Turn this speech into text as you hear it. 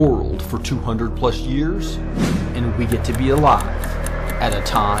ruled for 200 plus years, and we get to be alive at a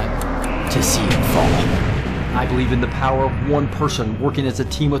time to see it fall. I believe in the power of one person working as a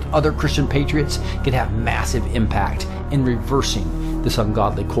team with other Christian patriots can have massive impact in reversing this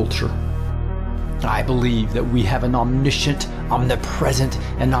ungodly culture. I believe that we have an omniscient, omnipresent,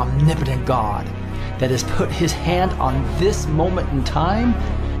 and omnipotent God that has put his hand on this moment in time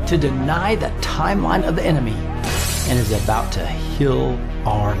to deny the timeline of the enemy and is about to heal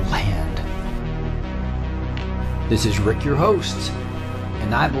our land. This is Rick, your host,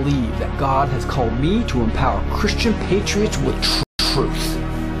 and I believe that God has called me to empower Christian patriots with truth.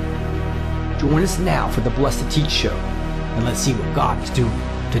 Join us now for the Blessed Teach Show, and let's see what God is doing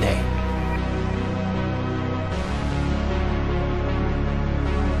today.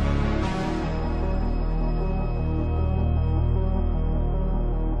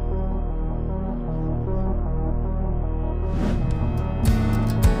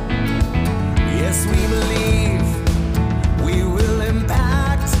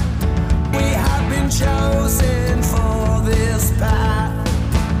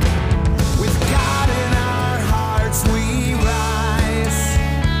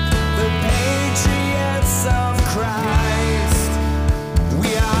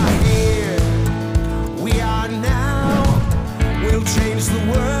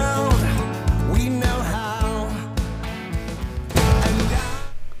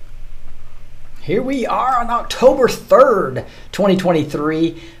 Here we are on October 3rd,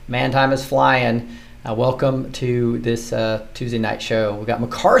 2023. Man, time is flying. Welcome to this Tuesday night show. We got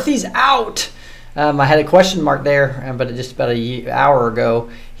McCarthy's out. I had a question mark there, but just about an hour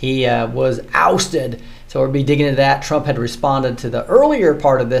ago, he was ousted. So we'll be digging into that. Trump had responded to the earlier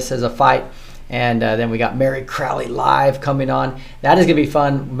part of this as a fight. And then we got Meri Crouley live coming on. That is going to be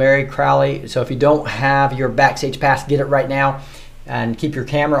fun, Meri Crouley. So if you don't have your backstage pass, get it right now. And keep your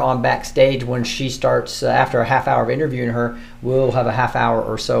camera on backstage when she starts. After a half hour of interviewing her, we'll have a half hour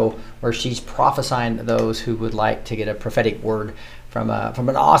or so where she's prophesying to those who would like to get a prophetic word from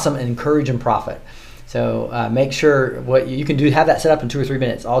an awesome and encouraging prophet. So make sure what you can do, have that set up in 2 or 3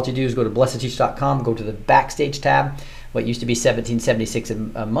 minutes. All you do is go to blessedteach.com, go to the backstage tab. What used to be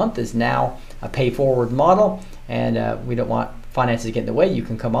 $17.76 a month is now a pay forward model, and we don't want finances to get in the way. You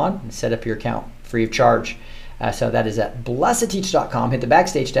can come on and set up your account free of charge. So that is at blessedteach.com. Hit the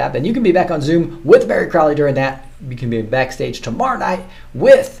backstage tab, and you can be back on Zoom with Meri Crouley during that. You can be backstage tomorrow night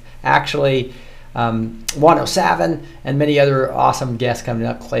with actually Wano Savin and many other awesome guests coming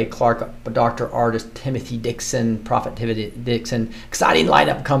up. Clay Clark, Dr. Artist Timothy Dixon, Prophet Timothy Dixon. Exciting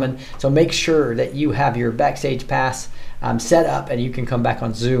lineup coming. So make sure that you have your backstage pass set up, and you can come back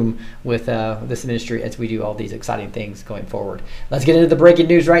on Zoom with this ministry as we do all these exciting things going forward. Let's get into the breaking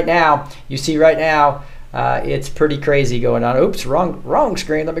news right now. You see right now, it's pretty crazy going on. Oops, wrong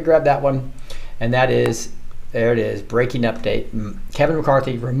screen. Let me grab that one. And that is, there it is, breaking update. Kevin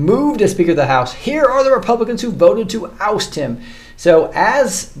McCarthy removed as Speaker of the House. Here are the Republicans who voted to oust him. So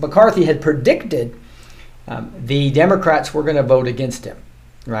as McCarthy had predicted, the Democrats were going to vote against him,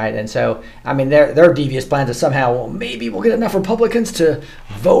 right? And so, I mean, their devious plans is somehow, well, maybe we'll get enough Republicans to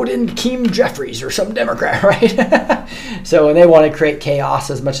vote in Keem Jeffries or some Democrat, right? So, and they want to create chaos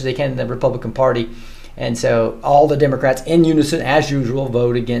as much as they can in the Republican Party. And so all the Democrats in unison, as usual,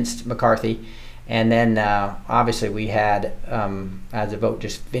 vote against McCarthy. And then obviously we had, as the vote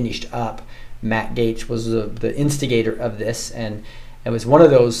just finished up, Matt Gaetz was the instigator of this. And it was one of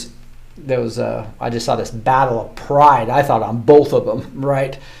those I just saw this battle of pride, I thought, on both of them,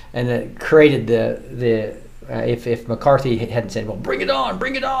 right? And it created if McCarthy hadn't said, well, bring it on,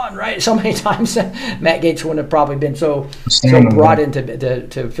 right? So many times Matt Gaetz wouldn't have probably been so brought into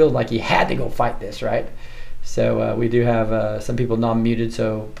to feel like he had to go fight this, right? So we do have some people non-muted,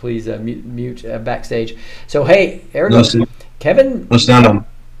 so please mute backstage. So, hey, Eric, Kevin. Let's stand on.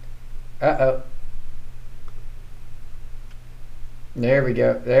 Uh-oh. There we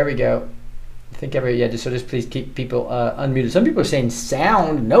go. I think just please keep people unmuted. Some people are saying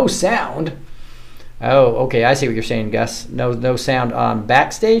no sound. Oh, okay. I see what you're saying, Gus. No sound on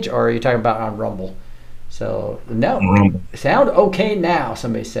backstage, or are you talking about on Rumble? So no, Rumble. Sound okay now.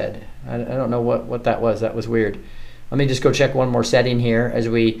 Somebody said. I don't know what that was. That was weird. Let me just go check one more setting here as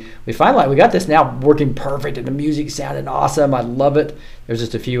we finally we got this now working perfect, and the music sounded awesome. I love it. There's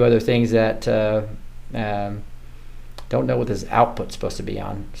just a few other things that don't know what this output's supposed to be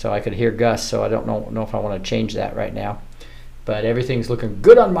on. So I could hear Gus, so I don't know if I want to change that right now. But everything's looking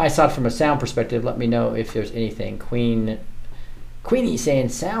good on my side from a sound perspective. Let me know if there's anything. Queenie saying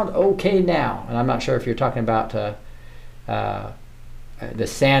sound okay now, and I'm not sure if you're talking about the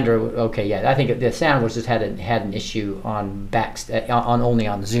sound. Okay, yeah, I think the sound was just had an issue on only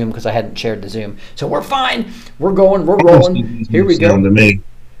on Zoom because I hadn't shared the Zoom. So we're fine. We're rolling. Here we go. To me.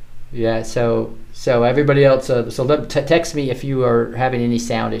 Yeah. So everybody else. Text me if you are having any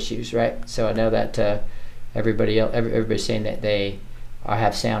sound issues, right? So I know that everybody's saying that they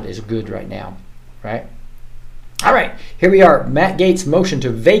have sound is good right now, right? All right, here we are. Matt Gaetz' motion to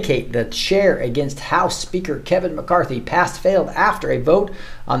vacate the chair against House Speaker Kevin McCarthy failed after a vote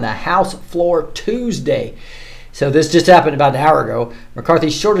on the House floor Tuesday. So this just happened about an hour ago.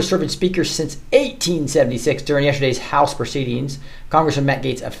 McCarthy's shortest-serving speaker since 1876. During yesterday's House proceedings, Congressman Matt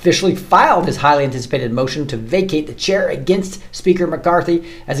Gaetz officially filed his highly anticipated motion to vacate the chair against Speaker McCarthy.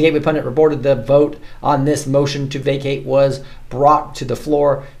 As the Gateway Pundit reported, the vote on this motion to vacate was brought to the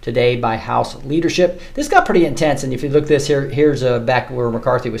floor today by House leadership. This got pretty intense, and if you look this here's back where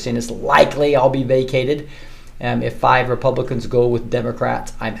McCarthy was saying it's likely I'll be vacated. If 5 Republicans go with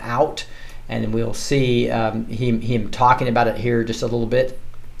Democrats, I'm out. And we'll see him talking about it here just a little bit.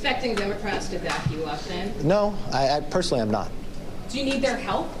 Expecting Democrats to back you up then? No, I personally am not. Do you need their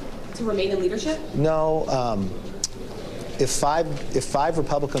help to remain in leadership? No. If five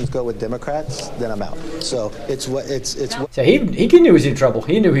Republicans go with Democrats, then I'm out. So So he knew he was in trouble.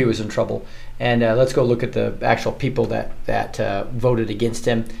 He knew he was in trouble. And let's go look at the actual people that voted against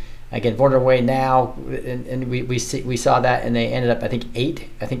him. Again, voted away now, and we saw that, and they ended up, I think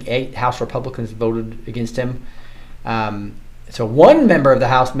eight House Republicans voted against him. So one member of the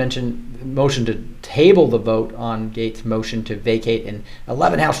House motion to table the vote on Gaetz' motion to vacate, and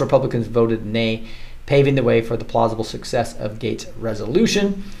 11 House Republicans voted nay, paving the way for the plausible success of Gaetz'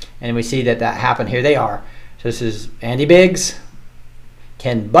 resolution. And we see that happened. Here they are. So this is Andy Biggs,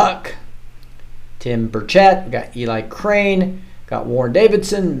 Ken Buck, Tim Burchett, we got Eli Crane, got Warren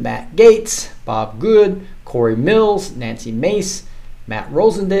Davidson, Matt Gaetz, Bob Good, Corey Mills, Nancy Mace, Matt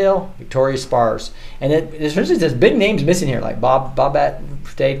Rosendale, Victoria Spars. And there's big names missing here, like Bobette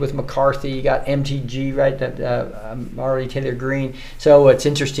stayed with McCarthy. You got MTG, right? Marty Taylor Greene. So it's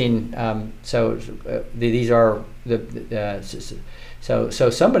interesting. These are so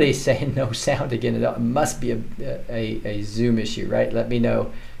somebody's saying no sound again. It must be a Zoom issue, right? Let me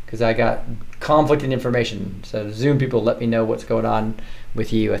know, because I got conflicting information. So Zoom people, let me know what's going on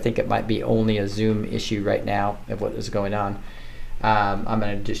with you. I think it might be only a Zoom issue right now of what is going on. I'm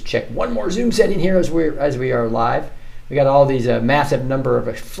going to just check one more Zoom setting here as we are live. We got all these massive number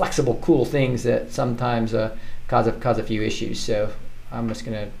of flexible, cool things that sometimes cause a few issues. So I'm just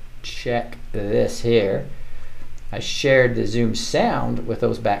going to check this here. I shared the Zoom sound with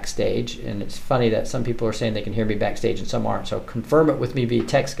those backstage, and it's funny that some people are saying they can hear me backstage and some aren't. So confirm it with me via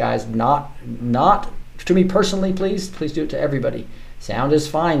text, guys. Not to me personally, please. Please do it to everybody. Sound is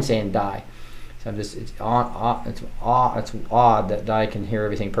fine, saying Die. So it's odd that I can hear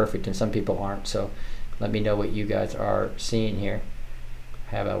everything perfect and some people aren't. So let me know what you guys are seeing here.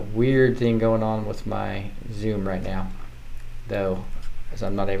 I have a weird thing going on with my Zoom right now, though, as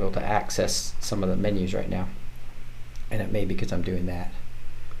I'm not able to access some of the menus right now. And it may be because I'm doing that.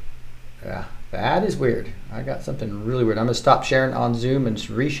 Yeah, that is weird. I got something really weird. I'm going to stop sharing on Zoom and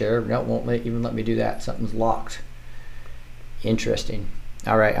reshare. No, it won't even let me do that. Something's locked. Interesting.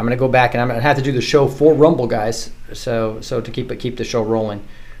 All right, I'm going to go back, and I'm going to have to do the show for Rumble, guys. So to keep the show rolling,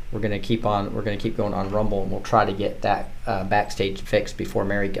 we're going to keep going on Rumble, and we'll try to get that backstage fixed before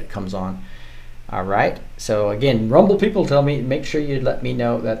Meri comes on. All right. So again, Rumble people, make sure you let me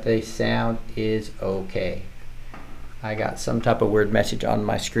know that the sound is okay. I got some type of weird message on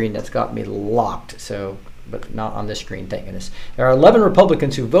my screen that's got me locked, but not on this screen, thank goodness. There are 11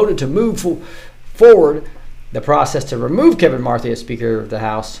 Republicans who voted to move forward the process to remove Kevin McCarthy as Speaker of the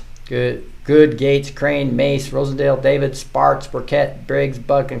House. Good, Gaetz, Crane, Mace, Rosendale, David, Sparks, Burkett, Briggs,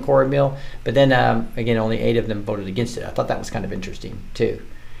 Buck, and Corey Mill. But then, again, only 8 of them voted against it. I thought that was kind of interesting, too.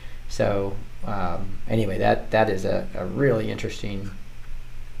 So, anyway, that is a really interesting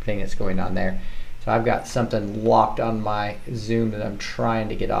thing that's going on there. So I've got something locked on my Zoom that I'm trying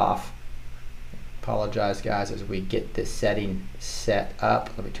to get off. Apologize, guys, as we get this setting set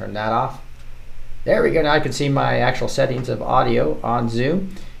up. Let me turn that off. There we go. Now I can see my actual settings of audio on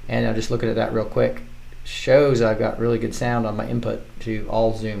Zoom. And I'm just looking at that real quick. Shows I've got really good sound on my input to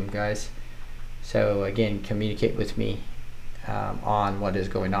all Zoom, guys. So again, communicate with me on what is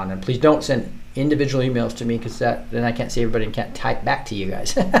going on. And please don't send individual emails to me, because then I can't see everybody and can't type back to you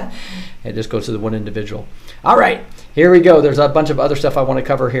guys. It just goes to the one individual. All right, here we go. There's a bunch of other stuff I want to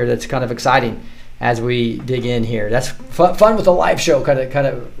cover here that's kind of exciting as we dig in here. That's fun with a live show. Kind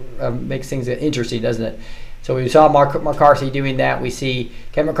of makes things interesting, doesn't it? So we saw McCarthy doing that. We see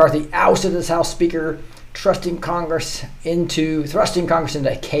Kevin McCarthy ousted as House Speaker thrusting Congress into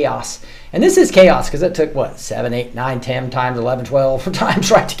chaos. And this is chaos because it took, what, 7, 8, 9, 10 times, 11, 12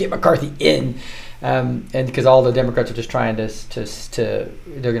 times, right, to get McCarthy in. And because all the Democrats are just trying to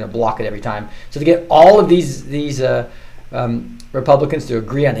they're going to block it every time. So to get all of these Republicans to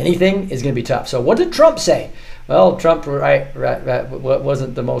agree on anything is going to be tough. So what did Trump say? Well, Trump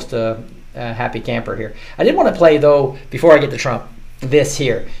wasn't the most happy camper here. I did want to play, though, before I get to Trump, this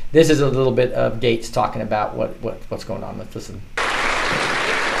here. This is a little bit of Gates talking about what's going on. Let's listen.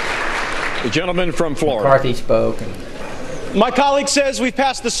 The gentleman from Florida. McCarthy spoke. My colleague says we've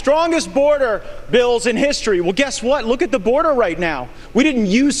passed the strongest border bills in history. Well, guess what? Look at the border right now. We didn't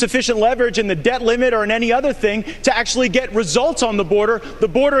use sufficient leverage in the debt limit or in any other thing to actually get results on the border. The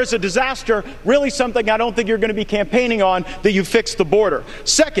border is a disaster, really something I don't think you're going to be campaigning on, that you fixed the border.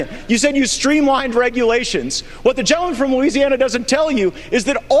 Second, you said you streamlined regulations. What the gentleman from Louisiana doesn't tell you is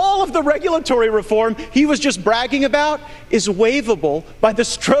that all of the regulatory reform he was just bragging about is waivable by the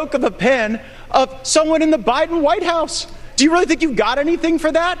stroke of a pen of someone in the Biden White House. Do you really think you've got anything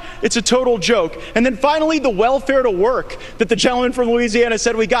for that? It's a total joke. And then finally, the welfare to work that the gentleman from Louisiana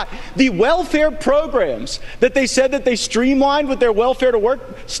said we got. The welfare programs that they said that they streamlined with their welfare to work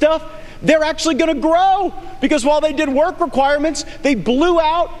stuff, they're actually going to grow, because while they did work requirements, they blew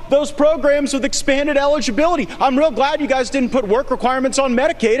out those programs with expanded eligibility. I'm real glad you guys didn't put work requirements on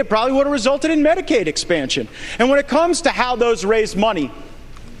Medicaid. It probably would have resulted in Medicaid expansion. And when it comes to how those raise money,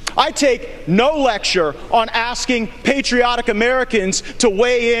 I take no lecture on asking patriotic Americans to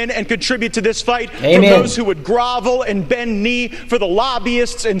weigh in and contribute to this fight. Amen. From those who would grovel and bend knee for the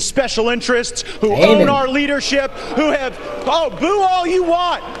lobbyists and special interests who Amen. own our leadership, who have, boo all you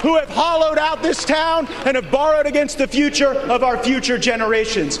want, who have hollowed out this town and have borrowed against the future of our future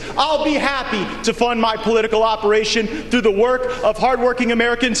generations. I'll be happy to fund my political operation through the work of hardworking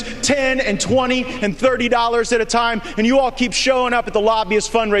Americans, $10 and $20 and $30 at a time, and you all keep showing up at the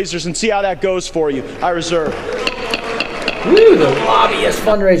lobbyist fundraisers and see how that goes for you. I reserve. Woo, the lobbyist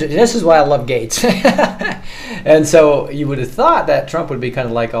fundraiser. This is why I love Gates. And so you would have thought that Trump would be kind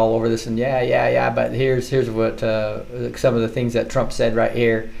of like all over this and yeah. But here's what some of the things that Trump said right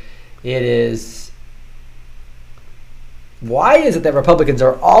here. It is, why is it that Republicans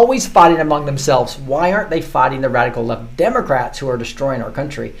are always fighting among themselves? Why aren't they fighting the radical left Democrats who are destroying our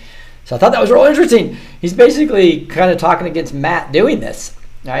country? So I thought that was real interesting. He's basically kind of talking against Matt doing this.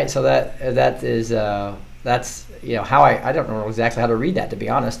 All right, so that's how I don't know exactly how to read that, to be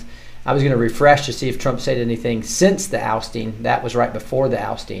honest. I was going to refresh to see if Trump said anything since the ousting. That was right before the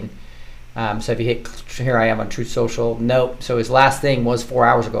ousting. So if you hit, here I am on Truth Social. Nope. So his last thing was 4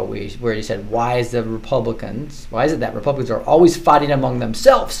 hours ago where he said, why is it that Republicans are always fighting among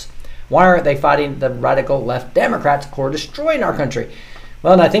themselves? Why aren't they fighting the radical left Democrats who are destroying our country?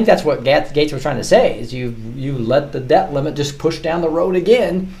 Well, and I think that's what Gates was trying to say, is you let the debt limit just push down the road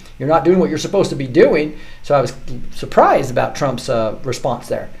again. You're not doing what you're supposed to be doing. So I was surprised about Trump's response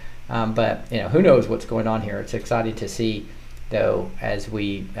there. But who knows what's going on here. It's exciting to see, though, as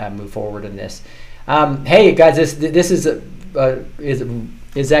we move forward in this. Hey, guys, this is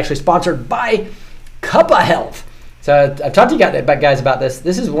actually sponsored by Cuppa Health. So I've talked to you guys about this.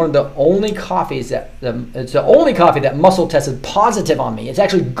 This is one of the only coffees it's the only coffee that muscle tested positive on me. It's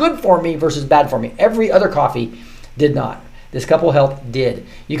actually good for me versus bad for me. Every other coffee did not. This Cuppa Health did.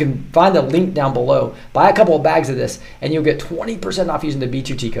 You can find the link down below. Buy a couple of bags of this, and you'll get 20% off using the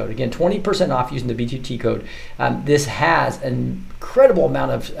B2T code. Again, 20% off using the B2T code. This has an incredible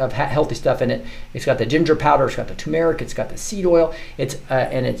amount of healthy stuff in it. It's got the ginger powder, it's got the turmeric, it's got the seed oil.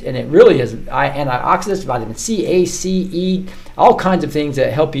 And it really is antioxidants, vitamin C, A, C, E, all kinds of things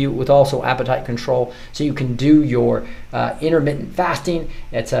that help you with also appetite control, so you can do your intermittent fasting.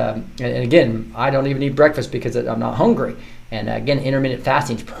 It's and again, I don't even eat breakfast because I'm not hungry. And again, intermittent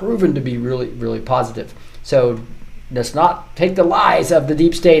fasting is proven to be really, really positive. So let's not take the lies of the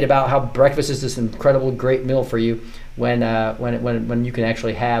deep state about how breakfast is this incredible, great meal for you when you can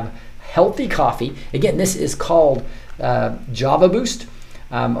actually have healthy coffee. Again, this is called Java Boost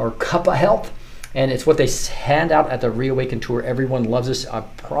or Cuppa Health. And it's what they hand out at the Reawaken Tour. Everyone loves this. I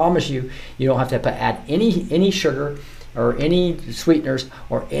promise you, you don't have to add any sugar or any sweeteners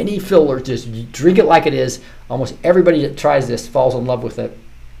or any fillers. Just drink it like it is. Almost everybody that tries this falls in love with it.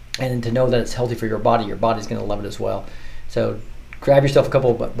 And to know that it's healthy for your body's going to love it as well. So grab yourself a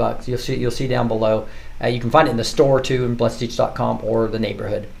couple of bucks. You'll see down below. You can find it in the store too, in blessedteach.com or the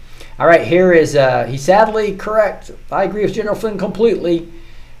neighborhood. All right, here is he's sadly correct. I agree with General Flynn completely.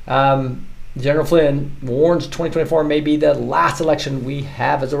 General Flynn warns 2024 may be the last election we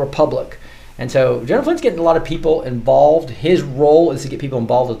have as a republic. And so General Flynn's getting a lot of people involved. His role is to get people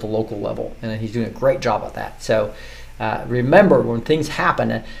involved at the local level, and he's doing a great job at that. So remember, when things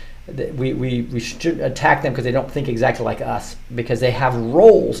happen, we should attack them because they don't think exactly like us, because they have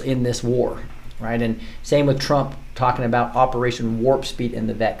roles in this war, right? And same with Trump talking about Operation Warp Speed and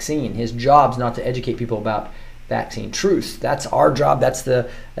the vaccine. His job's not to educate people about vaccine truth. That's our job. That's a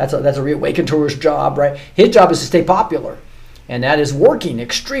reawakened tourist job, right? His job is to stay popular, and that is working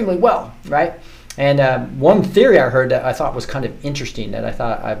extremely well, right? And one theory I heard that I thought was kind of interesting that I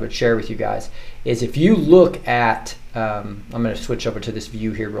thought I would share with you guys is, if you look at I'm going to switch over to this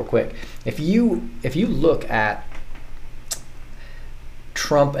view here real quick. If you look at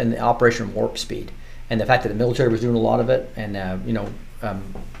Trump and the Operation Warp Speed, and the fact that the military was doing a lot of it, and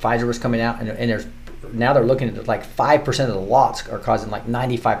Pfizer was coming out, and there's now they're looking at like 5% of the lots are causing like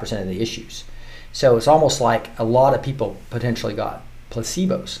 95% of the issues. So it's almost like a lot of people potentially got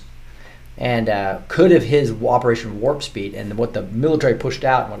placebos, and could have his Operation Warp Speed and what the military pushed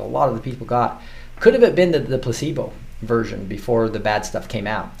out and what a lot of the people got, could have it been the placebo version before the bad stuff came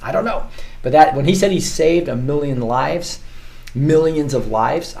out? I don't know. But that, when he said he saved 1 million lives, millions of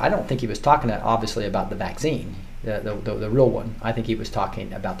lives, I don't think he was talking obviously about the vaccine, the real one. I think he was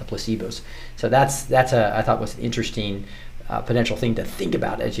talking about the placebos. So that's I thought was an interesting potential thing to think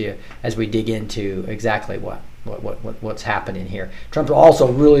about as we dig into exactly what's happening here. Trump's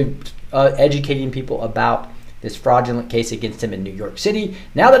also really educating people about this fraudulent case against him in New York City.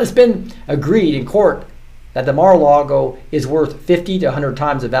 Now that it's been agreed in court that the Mar-a-Lago is worth 50 to 100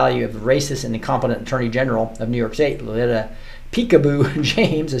 times the value of the racist and incompetent Attorney General of New York State, Loretta Peekaboo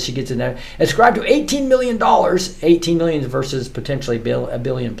James, as she gets in there, ascribed to $18 million, $18 million versus potentially $1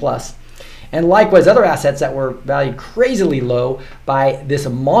 billion plus. And likewise, other assets that were valued crazily low by this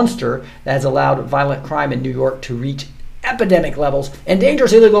monster that has allowed violent crime in New York to reach epidemic levels and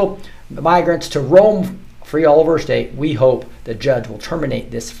dangerous illegal migrants to roam free all over our state. We hope the judge will terminate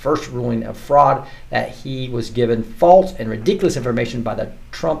this first ruling of fraud, that he was given false and ridiculous information by the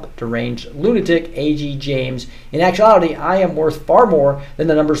Trump deranged lunatic AG James. In actuality, I am worth far more than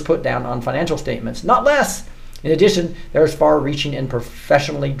the numbers put down on financial statements, not less. In addition, there is far-reaching and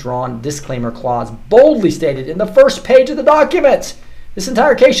professionally drawn disclaimer clause boldly stated in the first page of the documents. This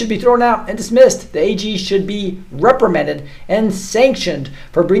entire case should be thrown out and dismissed. The AG should be reprimanded and sanctioned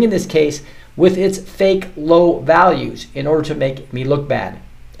for bringing this case with its fake low values in order to make me look bad.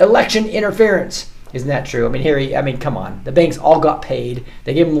 Election interference. Isn't that true? I mean, come on. The banks all got paid.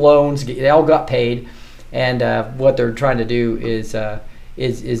 They gave them loans. They all got paid. And what they're trying to do is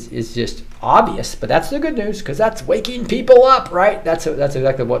just obvious. But that's the good news, because that's waking people up, right? That's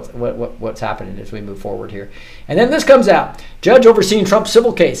exactly what's happening as we move forward here. And then this comes out. Judge overseeing Trump's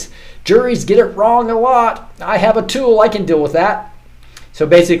civil case. Juries get it wrong a lot. I have a tool. I can deal with that. So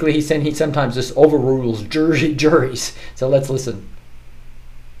basically, he's saying he sometimes just overrules juries. So let's listen.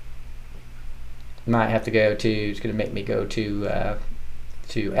 Might have to go to, it's going to make me go to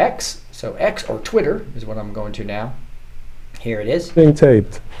X. So X, or Twitter, is what I'm going to now. Here it is. Being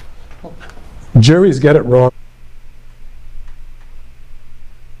taped. Juries get it wrong.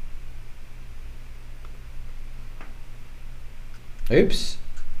 Oops.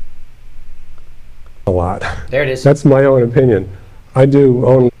 A lot. There it is. That's my own opinion. I do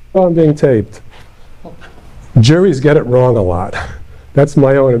own, I'm being taped. Juries get it wrong a lot. That's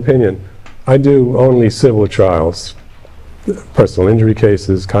my own opinion. I do only civil trials, personal injury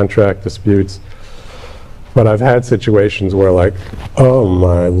cases, contract disputes. But I've had situations where, like,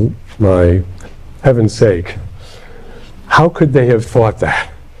 oh my heaven's sake, how could they have thought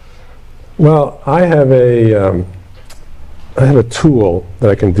that? Well, I have a tool that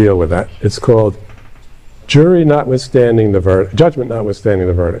I can deal with that. It's called jury notwithstanding the verdict, judgment notwithstanding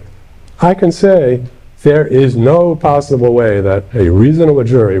the verdict. I can say there is no possible way that a reasonable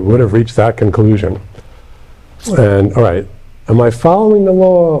jury would have reached that conclusion. And all right, am I following the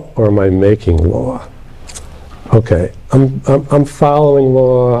law or am I making law? Okay, I'm following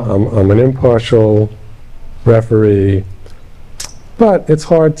law. I'm an impartial referee, but it's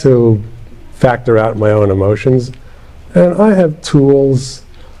hard to factor out my own emotions. And I have tools.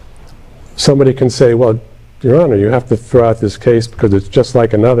 Somebody can say, well, Your Honor, you have to throw out this case because it's just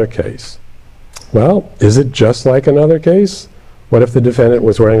like another case. Well, is it just like another case? What if the defendant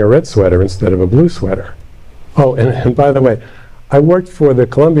was wearing a red sweater instead of a blue sweater? Oh, and by the way, I worked for the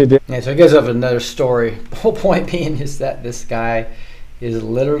Columbia... Yeah, so he goes over another story. The whole point being is that this guy is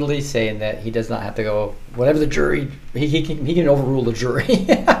literally saying that he does not have to go, whatever the jury, he can overrule the jury.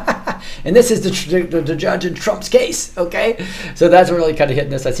 And this is the judge in Trump's case, okay? So that's really kind of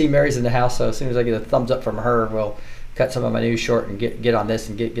hitting this. I see Meri's in the house, so as soon as I get a thumbs up from her, cut some of my news short and get on this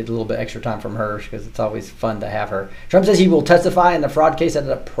and get a little bit extra time from her because it's always fun to have her. Trump says he will testify in the fraud case at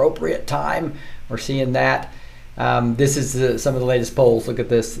an appropriate time. We're seeing that. This is some of the latest polls. Look at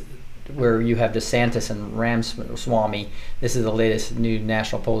this, where you have DeSantis and Ramaswamy. This is the latest new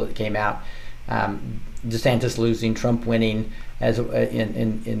national poll that came out. DeSantis losing, Trump winning as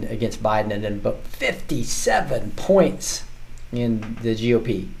in against Biden, and then but 57 points in the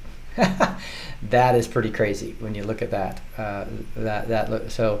GOP. That is pretty crazy when you look at that.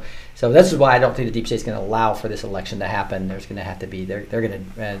 So this is why I don't think the deep state's going to allow for this election to happen. There's going to have to be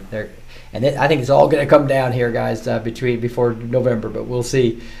I think it's all going to come down here, guys, before November. But we'll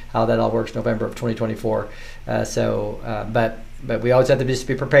see how that all works. November of 2024. But we always have to just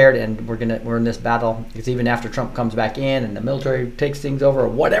be prepared, and we're in this battle because even after Trump comes back in and the military takes things over or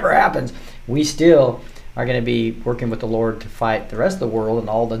whatever happens, we still are going to be working with the Lord to fight the rest of the world and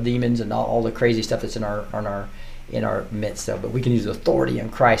all the demons and all the crazy stuff that's in our midst. So, but we can use the authority in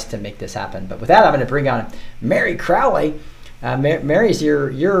Christ to make this happen. But with that, I'm going to bring on Meri Crouley. Mary's are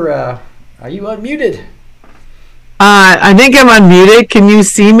you unmuted? I think I'm unmuted. Can you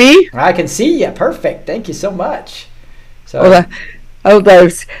see me? I can see you. Perfect. Thank you so much. So,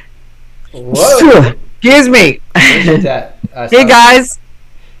 those. Whoa. Excuse me. That, hey guys.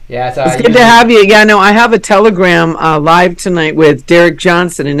 Yeah, it's good to have you. Yeah, no, I have a Telegram live tonight with Derek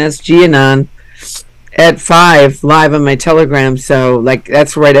Johnson and SG Anon at 5 live on my Telegram. So like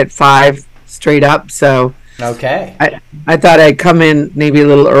that's right at 5 straight up. So okay. I thought I'd come in maybe a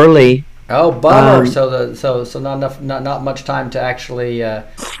little early. Oh, bummer. So not much time to actually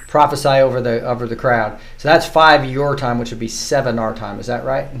prophesy over the crowd. So that's 5 your time, which would be 7 our time. Is that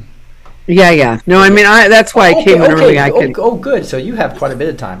right? Yeah. No, I mean that's why I came in early. Oh, good. So you have quite a bit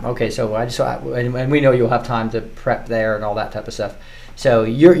of time. Okay, so and we know you'll have time to prep there and all that type of stuff. So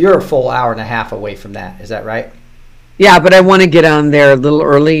you're a full hour and a half away from that. Is that right? Yeah, but I want to get on there a little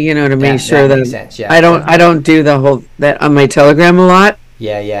early, to make sure that makes sense. Yeah. I don't do the whole that on my Telegram a lot.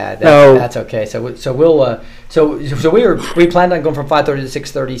 Yeah, that's okay. So we'll we planned on going from 5:30 to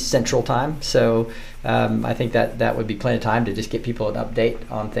 6:30 Central Time. So I think that would be plenty of time to just get people an update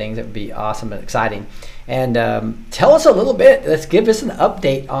on things. That would be awesome and exciting. And tell us a little bit. Let's give us an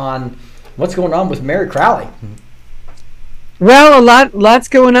update on what's going on with Meri Crouley. Well, lots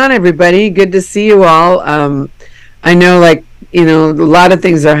going on, everybody. Good to see you all. I know, a lot of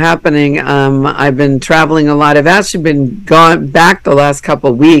things are happening. I've been traveling a lot. I've actually been gone back the last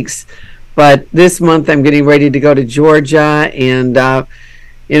couple of weeks, but this month I'm getting ready to go to Georgia, and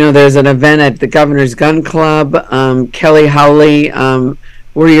there's an event at the Governor's Gun Club. Kelly Howley,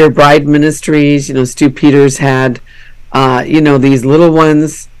 Warrior Bride Ministries. Stu Peters had, these little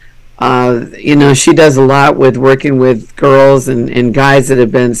ones. She does a lot with working with girls and guys that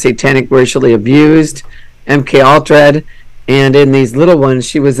have been satanic racially abused. MK Ultra. And in these little ones,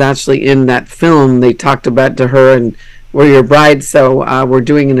 she was actually in that film. They talked about to her and Warrior Bride. So we're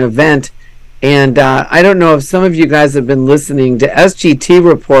doing an event. And I don't know if some of you guys have been listening to SGT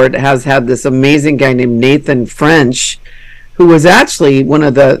Report has had this amazing guy named Nathan French, who was actually one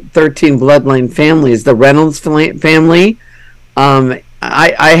of the 13 bloodline families, the Reynolds family.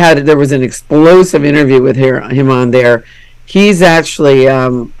 There was an explosive interview with him on there. He's actually...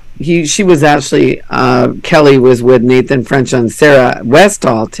 she was actually Kelly was with Nathan French on Sarah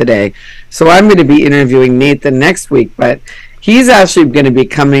Westall today, so I'm going to be interviewing Nathan next week. But he's actually going to be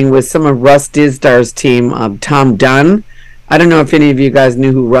coming with some of Russ Dizdar team, Tom Dunn. I don't know if any of you guys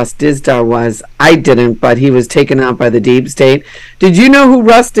knew who Russ Dizdar was. I didn't, but he was taken out by the deep state. Did you know who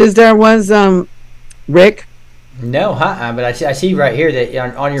Russ Dizdar was, Rick? No, but I see right here that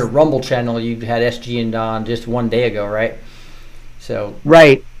on your Rumble channel you had SG and Don just one day ago, right? So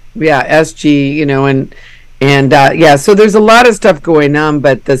right. Yeah, SG, so there's a lot of stuff going on,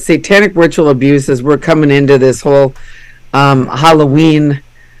 but the satanic ritual abuse as we're coming into this whole Halloween,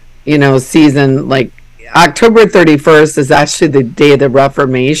 season, like October 31st is actually the day of the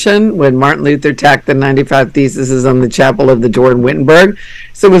Reformation when Martin Luther attacked the 95 Theses on the chapel of the door in Wittenberg.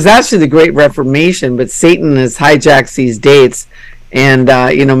 So it was actually the Great Reformation, but Satan has hijacked these dates and,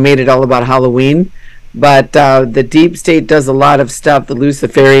 made it all about Halloween. But the deep state does a lot of stuff. The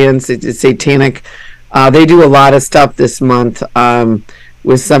Luciferians, it's satanic. They do a lot of stuff this month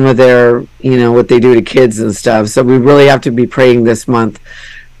with some of their, what they do to kids and stuff. So we really have to be praying this month.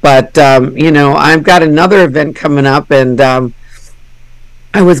 But, I've got another event coming up, and I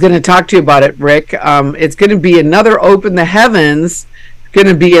was going to talk to you about it, Rick. It's going to be another Open the Heavens. Going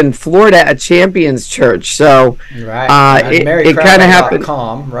to be in Florida at Champions Church, so right. It kind of happened.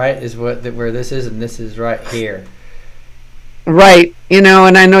 Right is where this is, and this is right here. Right. You know,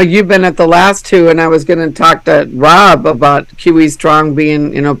 and I know you've been at the last two, and I was going to talk to Rob about QE Strong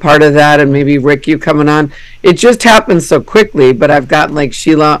being, part of that, and maybe Rick, you coming on. It just happened so quickly, but I've got like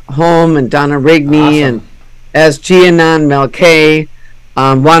Sheila Holm and Donna Rigney and SG Anon, Mel K,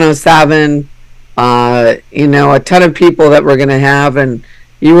 107, a ton of people that we're going to have, and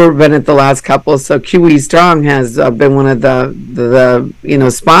you were been at the last couple, so QE Strong has been one of the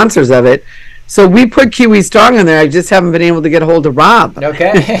sponsors of it. So we put QE Strong in there. I just haven't been able to get a hold of Rob.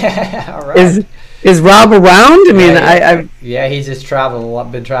 Okay. All right. Is Rob around? I mean, yeah, he's just traveling a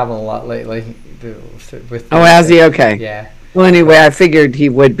lot. Been traveling a lot lately. Has he? Okay. Yeah. Well, anyway, I figured he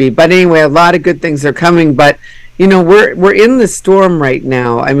would be. But anyway, a lot of good things are coming. But we're in the storm right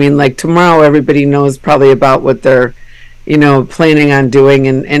now. I mean, like tomorrow, everybody knows probably about what they're, planning on doing.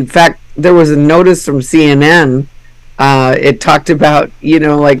 And in fact, there was a notice from CNN. It talked about,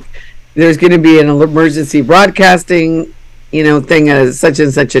 there's going to be an emergency broadcasting, thing at such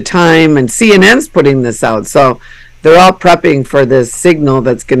and such a time, and CNN's putting this out. So they're all prepping for this signal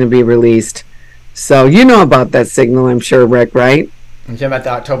that's going to be released. So you know about that signal, I'm sure, Rick, right? You're talking about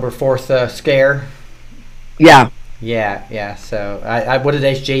the October 4th scare? Yeah. Yeah. So what did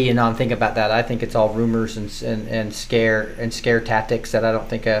HG and on think about that? I think it's all rumors and scare tactics that I don't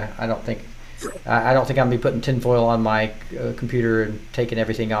think I'm gonna be putting tinfoil on my computer and taking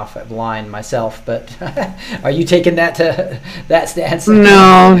everything off at line myself. But are you taking that to that stance?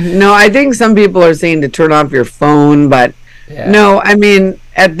 No. I think some people are saying to turn off your phone, but no. I mean,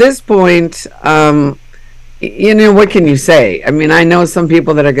 at this point, what can you say? I mean, I know some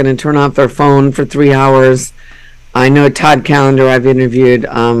people that are going to turn off their phone for 3 hours. I know Todd Callender I've interviewed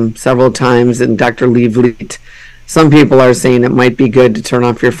several times, and Dr. Lee Vliet. Some people are saying it might be good to turn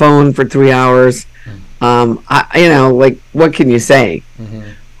off your phone for 3 hours. What can you say? Mm-hmm.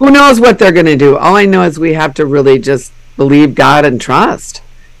 Who knows what they're going to do? All I know is we have to really just believe God and trust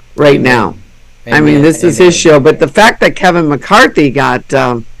right now. Amen. I mean, this is his show, but the fact that Kevin McCarthy got,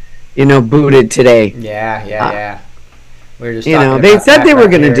 booted today. Yeah. We're just they said they were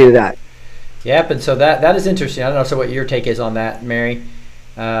going to do that. Yep, and so that is interesting. I don't know what your take is on that, Meri.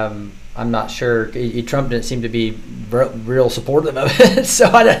 I'm not sure. Trump didn't seem to be real supportive of it, so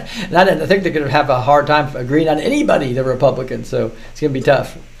I think they're going to have a hard time agreeing on anybody, the Republicans. So it's going to be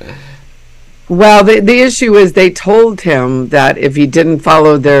tough. Well, the issue is they told him that if he didn't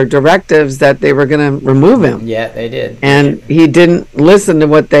follow their directives, that they were going to remove him. Yeah, they did. And he didn't listen to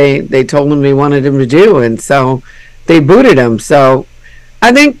what they told him they wanted him to do, and so they booted him. So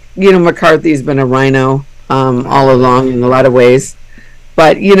I think McCarthy's been a rhino all along in a lot of ways.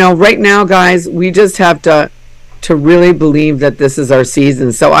 But, right now, guys, we just have to really believe that this is our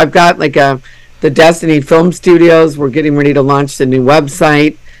season. So I've got the Destiny Film Studios. We're getting ready to launch the new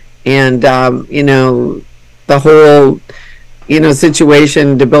website. And, the whole,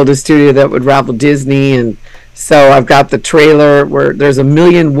 situation to build a studio that would rival Disney. And so I've got the trailer where there's a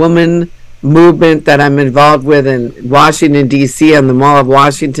Million Woman movement that I'm involved with in Washington, D.C. on the Mall of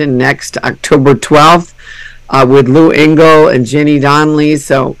Washington next October 12th. With Lou Engle and Jenny Donnelly.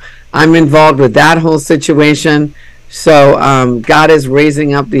 So I'm involved with that whole situation. So God is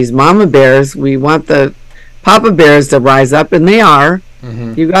raising up these mama bears. We want the papa bears to rise up, and they are.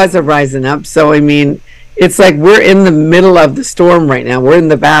 Mm-hmm. You guys are rising up. So, I mean, it's like we're in the middle of the storm right now. We're in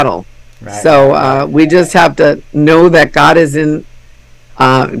the battle. Right. So we just have to know that God is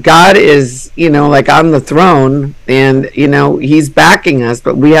God is, on the throne, and, he's backing us,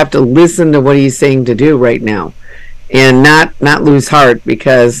 but we have to listen to what he's saying to do right now and not lose heart,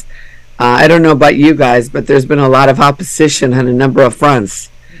 because I don't know about you guys, but there's been a lot of opposition on a number of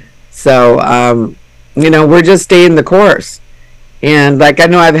fronts. So, we're just staying the course. And I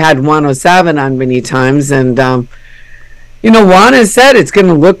know I've had 107 on many times, and, Juan has said it's going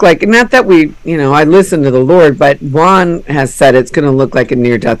to look like, not that I listen to the Lord, but Juan has said it's going to look like a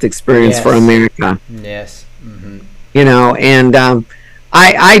near-death experience for America. Yes. Mm-hmm. And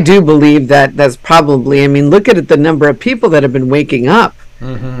I do believe that that's probably, look at the number of people that have been waking up.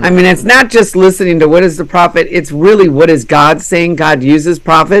 Mm-hmm. It's not just listening to what is the prophet, it's really what is God saying. God uses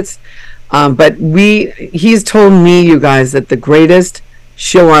prophets. But he's told me, you guys, that the greatest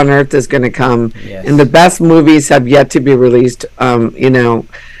show on earth is going to come, and the best movies have yet to be released, not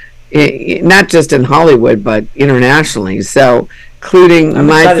just in Hollywood but internationally, so including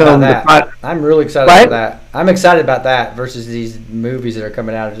my film. I'm really excited about that. I'm excited about that versus these movies that are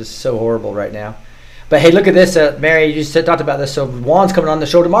coming out are just so horrible right now. But hey, look at this, Meri, you just talked about this, so Juan's coming on the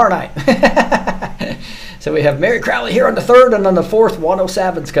show tomorrow night. So we have Meri Crouley here on the 3rd, and on the 4th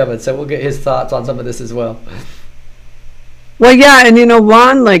 107's coming, so we'll get his thoughts on some of this as well. Well, yeah, and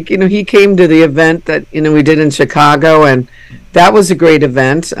Juan, he came to the event that we did in Chicago, and that was a great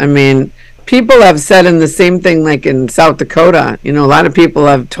event. I mean, people have said in the same thing, like in South Dakota. A lot of people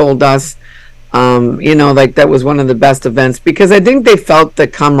have told us, that was one of the best events, because I think they felt the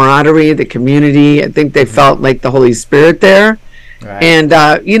camaraderie, the community. I think they felt like the Holy Spirit there, right.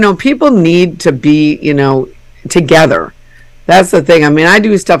 And people need to be together. That's the thing. I mean, I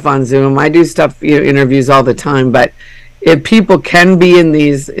do stuff on Zoom. I do stuff, interviews all the time, but if people can be in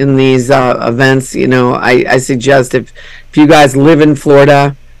these events, I suggest if you guys live in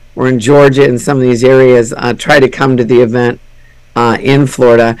Florida or in Georgia, in some of these areas, try to come to the event in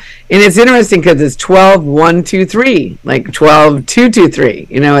Florida. And it's interesting because it's 12-1-2-3, like 12-2-2-3.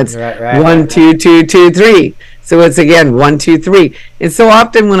 It's right. 1-2-2-2-3. So it's again 1-2-3. And so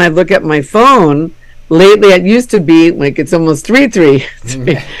often when I look at my phone, lately it used to be like it's almost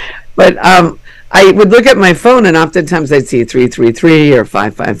 3-3. But I would look at my phone and oftentimes I'd see 3-3-3 or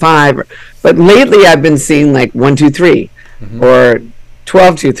 5-5-5. But lately I've been seeing like 1-2-3 or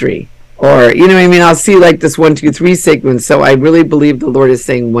 12-2-3. Or, what I mean? I'll see like this 1-2-3 sequence. So I really believe the Lord is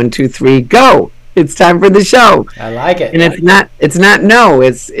saying 1-2-3, go. It's time for the show. I like it. And it's not no.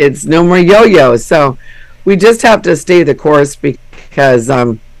 It's no more yo-yo. So we just have to stay the course, because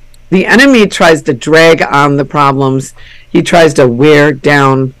the enemy tries to drag on the problems. He tries to wear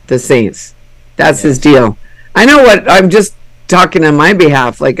down the saints. That's his deal. I know what I'm just talking on my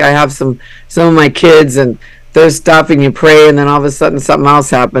behalf. Like I have some of my kids, and they're stopping, you pray, and then all of a sudden something else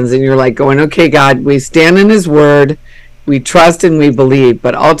happens, and you're like going, okay, God, we stand in His Word, we trust and we believe,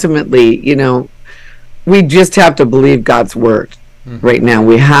 but ultimately, we just have to believe God's Word right now.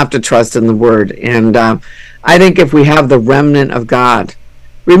 We have to trust in the Word, and I think if we have the remnant of God,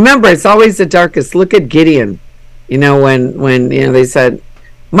 remember, it's always the darkest. Look at Gideon. When they said,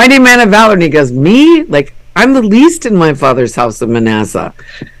 mighty man of valor, and he goes, me? Like, I'm the least in my father's house of Manasseh.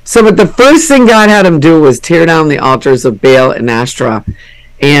 So, but the first thing God had him do was tear down the altars of Baal and Ashtoreth.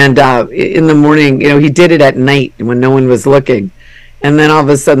 And in the morning, he did it at night when no one was looking. And then all of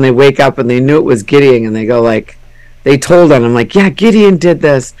a sudden they wake up and they knew it was Gideon, and they go like, they told on him like, yeah, Gideon did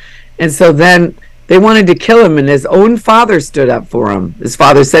this. And so then they wanted to kill him, and his own father stood up for him. His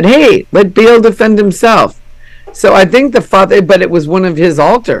father said, hey, let Baal defend himself. So I think the father, but it was one of his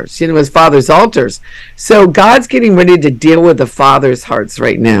altars, his father's altars. So God's getting ready to deal with the father's hearts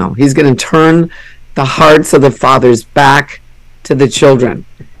right now. He's going to turn the hearts of the fathers back to the children.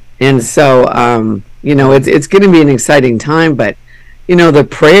 And so, it's going to be an exciting time, but, the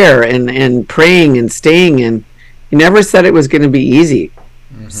prayer and praying and staying in, he never said it was going to be easy.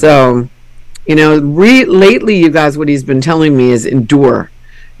 So, lately, you guys, what he's been telling me is endure.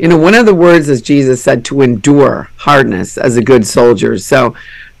 One of the words, as Jesus said, to endure hardness as a good soldier. So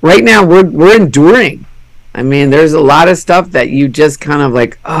right now we're enduring. I mean, there's a lot of stuff that you just kind of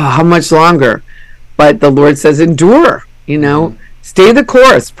like, oh, how much longer? But the Lord says, endure, stay the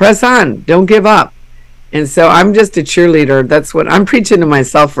course, press on, don't give up. And so I'm just a cheerleader. That's what I'm preaching to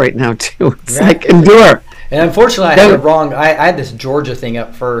myself right now too. It's like endure. And unfortunately, I had it wrong. I had this Georgia thing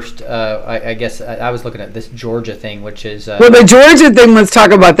up first. I guess I was looking at this Georgia thing, which is... well, the Georgia thing, let's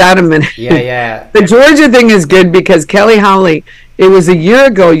talk about that a minute. Yeah. The Georgia thing is good because Kelly Howley, it was a year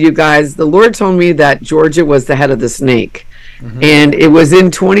ago, you guys, the Lord told me that Georgia was the head of the snake. And it was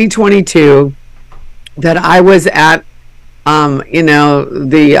in 2022 that I was at,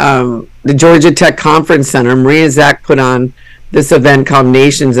 the Georgia Tech Conference Center. Maria Zach put on this event called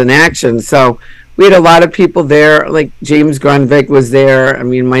Nations in Action. So we had a lot of people there, like James Grunvik was there. I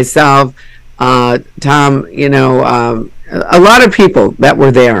mean, myself, Tom, a lot of people that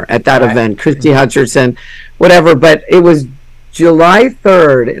were there at that event, Christy Hutcherson, whatever. But it was July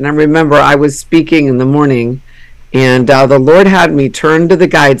 3rd, and I remember I was speaking in the morning, and the Lord had me turn to the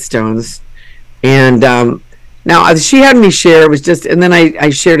Guidestones, and now she had me share. It was just, and then I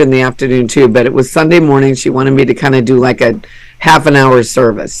shared in the afternoon too, but it was Sunday morning. She wanted me to kind of do like a half an hour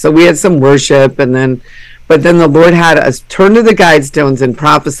service. So we had some worship, but then the Lord had us turn to the Guidestones and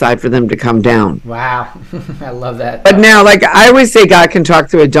prophesy for them to come down. Wow. I love that. But now, like I always say, God can talk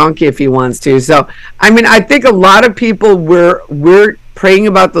to a donkey if he wants to. So, I mean, I think a lot of people were praying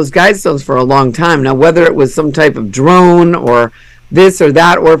about those Guidestones for a long time. Now, whether it was some type of drone or this or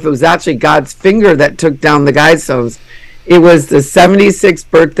that, or if it was actually God's finger that took down the Guidestones, it was the 76th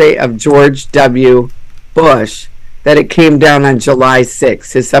birthday of George W. Bush that it came down on July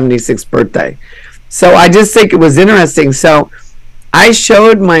 6th, his 76th birthday. So I just think it was interesting. So I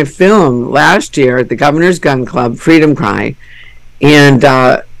showed my film last year at the Governor's Gun Club, Freedom Cry, and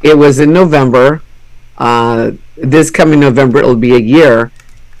it was in November. This coming November, it'll be a year.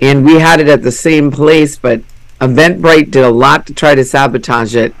 And we had it at the same place, but Eventbrite did a lot to try to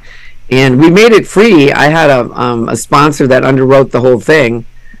sabotage it, and we made it free. I had a sponsor that underwrote the whole thing,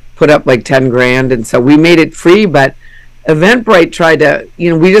 put up like 10 grand, and so we made it free. But Eventbrite tried to,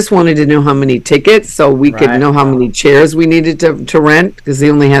 we just wanted to know how many tickets so we could know how many chairs we needed to rent, because they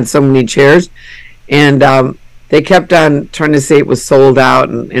only had so many chairs, and they kept on trying to say it was sold out,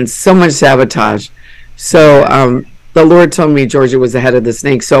 and so much sabotage. So the Lord told me Georgia was ahead of the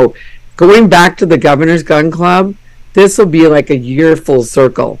snake. So going back to the Governor's Gun Club, this will be like a year full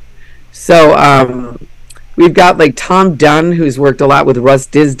circle. So we've got like Tom Dunn, who's worked a lot with Russ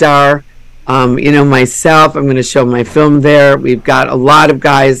Dizdar. Myself, I'm going to show my film there. We've got a lot of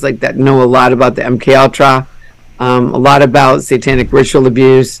guys like that know a lot about the MK Ultra, a lot about satanic ritual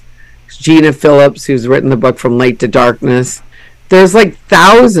abuse. Gina Phillips, who's written the book From Light to Darkness. There's like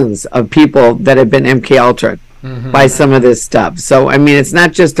thousands of people that have been MK Ultra by some of this stuff. So, I mean, it's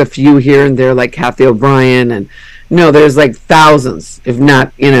not just a few here and there like Kathy O'Brien. And no, there's like thousands, if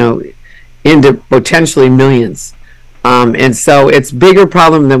not, into potentially millions. And so it's bigger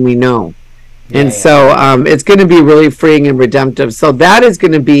problem than we know. And so it's going to be really freeing and redemptive. So that is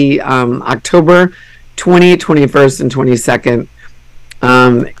going to be October 20th, 21st, and 22nd.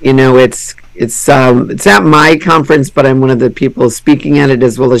 It's at my conference, but I'm one of the people speaking at it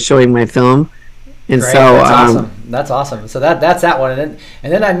as well as showing my film. And Great. so That's awesome. That's awesome. So that's that one. And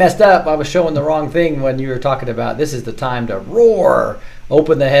then I messed up. I was showing the wrong thing when you were talking about this is the time to roar,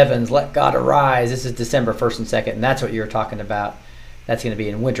 open the heavens, let God arise. This is December 1st and 2nd, and that's what you were talking about. That's going to be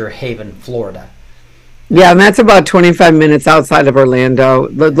in Winter Haven, Florida. Yeah, and that's about 25 minutes outside of Orlando.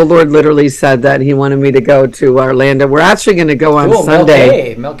 The Lord literally said that He wanted me to go to Orlando. We're actually going to go on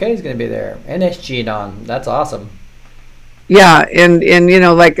Sunday. Mel K's going to be there. NSG on. That's awesome. Yeah, and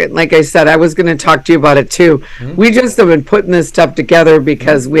like I said, I was going to talk to you about it too. Mm-hmm. We just have been putting this stuff together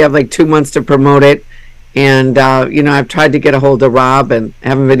because we have like 2 months to promote it. And, I've tried to get a hold of Rob and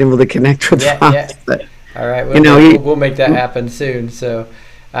haven't been able to connect with Rob. Yeah. But, all right, we'll make that happen soon. So,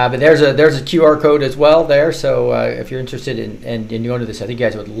 but there's a QR code as well there. So if you're interested in going to this, I think you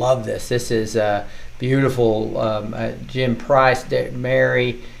guys would love this. This is beautiful. Jim Price,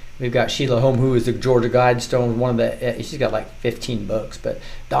 Meri. We've got Sheila Holm, who is the Georgia Guidestone. She's got like 15 books. But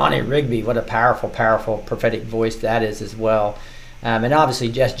Donnie Rigby, what a powerful, powerful prophetic voice that is as well. And obviously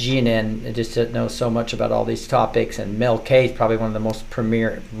Jess GNN just knows so much about all these topics, and Mel K is probably one of the most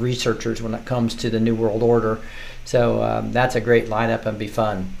premier researchers when it comes to the New World Order. So that's a great lineup and be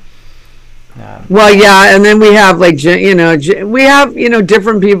fun. Well, yeah, and then we have like we have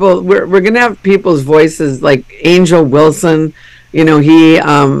different people. We're gonna have people's voices like Angel Wilson. He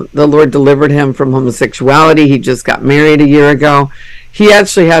the Lord delivered him from homosexuality. He just got married a year ago. He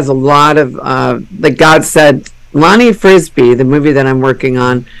actually has a lot of like God said. Lonnie Frisbee, the movie that I'm working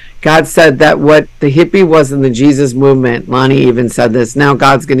on, God said that what the hippie was in the Jesus movement, Lonnie even said this, now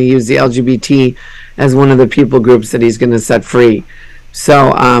God's going to use the LGBT as one of the people groups that He's going to set free.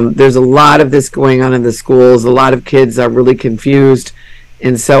 So there's a lot of this going on in the schools. A lot of kids are really confused.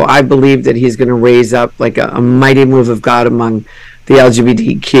 And so I believe that He's going to raise up like a mighty move of God among the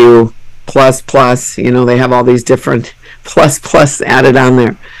LGBTQ plus. They have all these different plus added on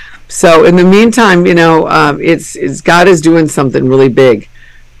there. So in the meantime, it's God is doing something really big,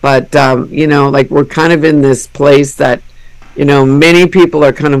 but like we're kind of in this place that, many people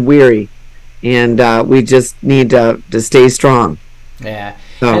are kind of weary, and we just need to stay strong. Yeah,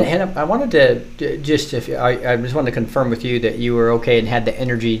 so. And I wanted to I just wanted to confirm with you that you were okay and had the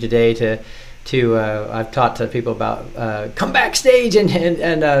energy today to I've talked to people about come backstage and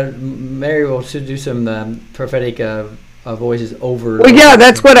Meri will do some prophetic. Voices over. Well, yeah,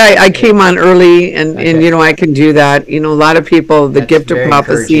 that's what I came on early, and I can do that. A lot of people, the gift of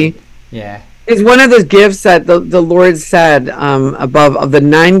prophecy, is one of the gifts that the Lord said above of the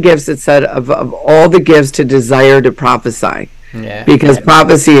 9 gifts. It said of all the gifts to desire to prophesy, because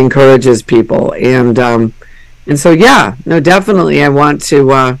prophecy encourages people, and so definitely I want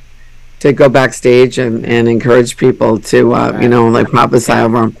to go backstage and encourage people to prophesy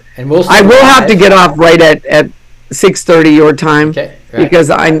over them. And I will have to get off right at 6:30 your time, because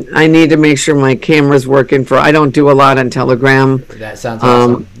I need to make sure my camera's working. I don't do a lot on Telegram. That sounds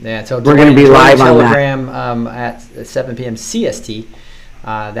awesome. Yeah, so we're going to be live on Telegram at 7 p.m. CST.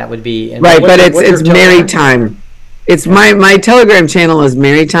 That would be right, but it's Meri time. It's my Telegram channel is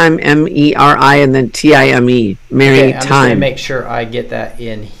Meri time, MERI, and then TIME. Meri time. I'm just going to make sure I get that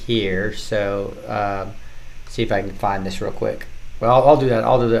in here. So see if I can find this real quick. Well, I'll do that.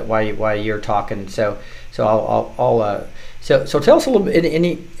 I'll do that while you're talking. So I'll so tell us a little bit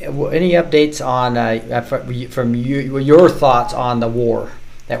any updates on from you, your thoughts on the war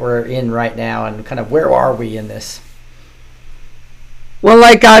that we're in right now, and kind of where are we in this? Well,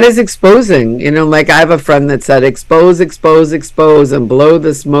 like God is exposing, like I have a friend that said, expose, expose, expose, and blow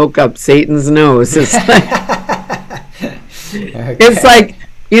the smoke up Satan's nose. It's like, Okay.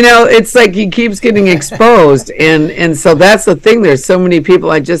 it's like he keeps getting exposed. And so that's the thing. There's so many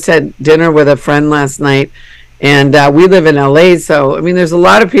people. I just had dinner with a friend last night, and we live in LA. So, there's a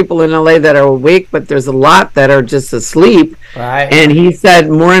lot of people in LA that are awake, but there's a lot that are just asleep. Right. And he said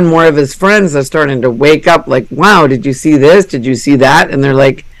more and more of his friends are starting to wake up like, wow, did you see this? Did you see that? And they're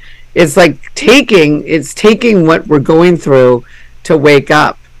like, it's taking what we're going through to wake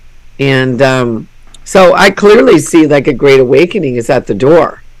up. And so I clearly see like a great awakening is at the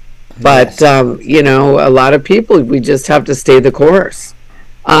door. But, Yes. a lot of people, we just have to stay the course.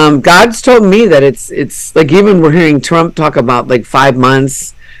 God's told me that it's like, even we're hearing Trump talk about like 5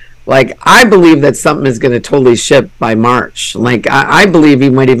 months. Like, I believe that something is going to totally shift by March. Like, I believe he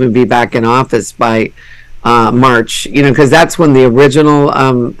might even be back in office by March, because that's when the original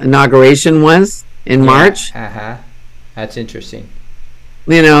inauguration was in March. That's interesting.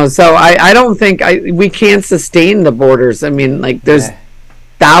 So I don't think we can't sustain the borders. There's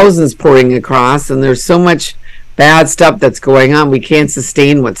thousands pouring across, and there's so much bad stuff that's going on. We can't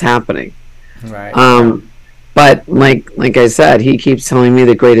sustain what's happening. Right. But like I said, he keeps telling me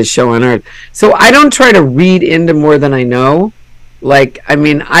the greatest show on earth. So I don't try to read into more than I know.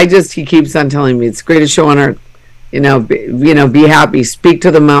 He keeps on telling me it's the greatest show on earth. Be happy, speak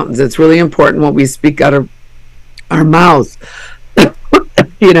to the mountains. It's really important what we speak out of our mouths.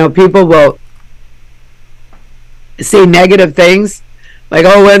 People will say negative things like,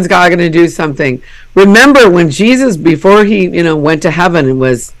 oh, when's God going to do something? Remember when Jesus, before he, went to heaven and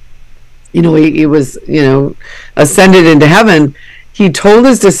was, he was, ascended into heaven, he told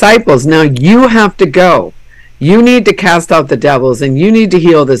his disciples, now you have to go. You need to cast out the devils, and you need to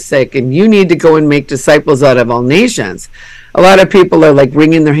heal the sick, and you need to go and make disciples out of all nations. A lot of people are like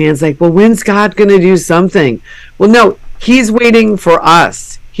wringing their hands like, well, when's God going to do something? Well, no, he's waiting for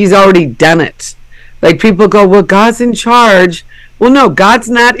us. He's already done it. Like, people go, well, God's in charge. Well, no, God's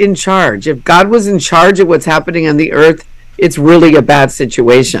not in charge. If God was in charge of what's happening on the earth, it's really a bad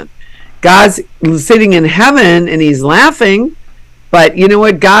situation. God's sitting in heaven and he's laughing, but you know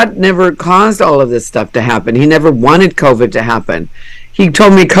what? God never caused all of this stuff to happen. He never wanted COVID to happen. He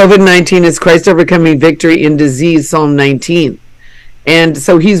told me COVID-19 is Christ overcoming victory in disease, Psalm 19. And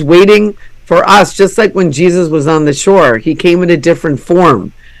so he's waiting for us, just like when Jesus was on the shore. He came in a different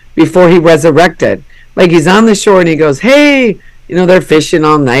form before he resurrected. Like, he's on the shore and he goes, hey, they're fishing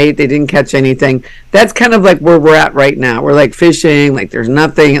all night. They didn't catch anything. That's kind of like where we're at right now. We're like fishing, like there's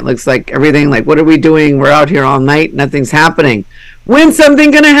nothing. It looks like everything, like, what are we doing? We're out here all night. Nothing's happening. When's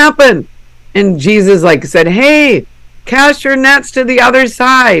something going to happen? And Jesus said, hey, cast your nets to the other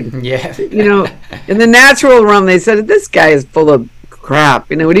side. Yeah. In the natural realm, they said, this guy is full of crap.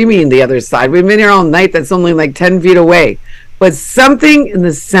 What do you mean the other side? We've been here all night. That's only like 10 feet away. But something in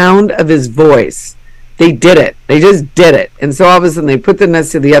the sound of his voice, they did it. They just did it. And so all of a sudden they put the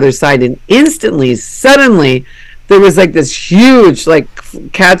nets to the other side, and instantly, suddenly, there was like this huge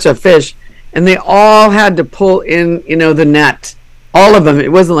catch of fish, and they all had to pull in, the net. All of them.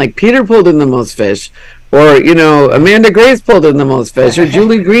 It wasn't like Peter pulled in the most fish, or Amanda Grace pulled in the most fish, or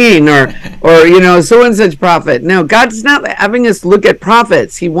Julie Green, or so and such prophet. No, God's not having us look at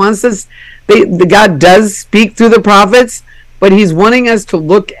prophets. He wants us. God does speak through the prophets, but he's wanting us to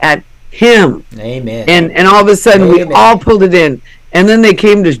look at him. Amen. And all of a sudden, Amen. we all pulled it in, and then they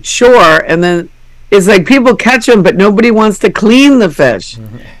came to shore, and then it's like people catch them, but nobody wants to clean the fish.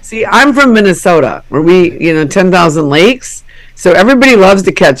 Mm-hmm. See, I'm from Minnesota, where we 10,000 lakes. So everybody loves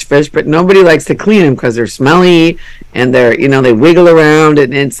to catch fish, but nobody likes to clean them because they're smelly and they're, they wiggle around.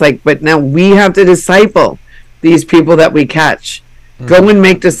 And it's like, but now we have to disciple these people that we catch. Mm-hmm. Go and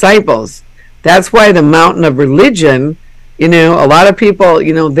make disciples. That's why the mountain of religion, a lot of people,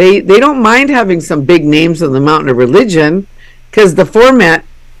 they don't mind having some big names on the mountain of religion, because the format,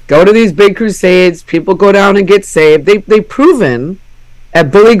 go to these big crusades, people go down and get saved. They've proven at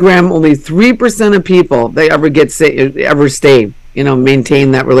Billy Graham, only 3% of people they ever get ever stay,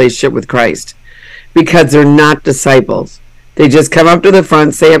 maintain that relationship with Christ, because they're not disciples. They just come up to the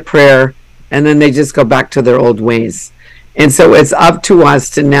front, say a prayer, and then they just go back to their old ways. And so it's up to us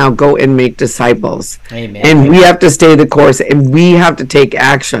to now go and make disciples. Amen. And we have to stay the course, and we have to take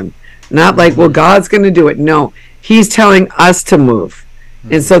action. Not like, well, God's going to do it. No, he's telling us to move.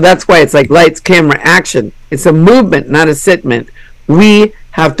 And so that's why it's like lights, camera, action. It's a movement, not a sitment. We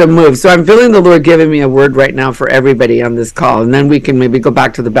have to move. So I'm feeling the Lord giving me a word right now for everybody on this call, and then we can maybe go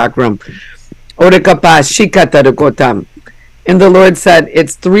back to the back room. And the Lord said,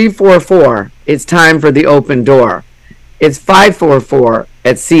 it's 344. It's time for the open door. It's 544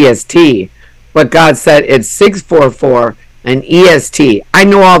 at CST. But God said it's 644 and EST. I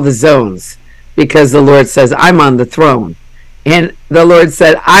know all the zones because the Lord says I'm on the throne. And the Lord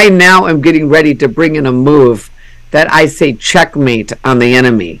said, I now am getting ready to bring in a move that I say checkmate on the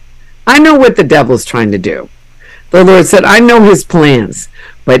enemy. I know what the devil's trying to do. The Lord said, I know his plans.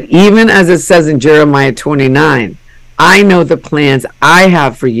 But even as it says in Jeremiah 29, I know the plans I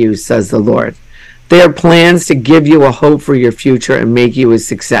have for you, says the Lord. They are plans to give you a hope for your future and make you a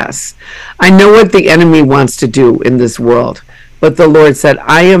success. I know what the enemy wants to do in this world. But the Lord said,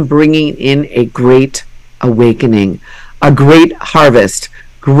 I am bringing in a great awakening, a great harvest,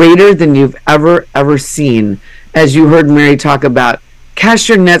 greater than you've ever seen. As you heard Meri talk about, cast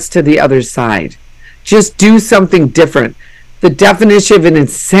your nets to the other side. Just do something different. The definition of an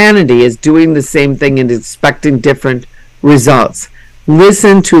insanity is doing the same thing and expecting different results.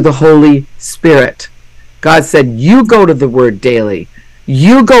 Listen to the Holy Spirit. God said, you go to the Word daily.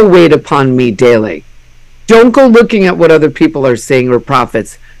 You go wait upon me daily. Don't go looking at what other people are saying or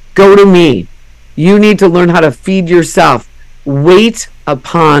prophets. Go to me. You need to learn how to feed yourself. Wait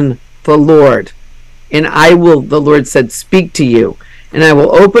upon the Lord. And I will, the Lord said, speak to you. And I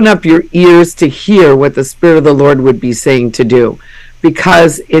will open up your ears to hear what the Spirit of the Lord would be saying to do.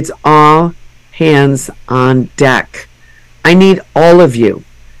 Because it's all hands on deck. I need all of you.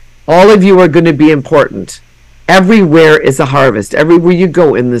 All of you are going to be important. Everywhere is a harvest. Everywhere you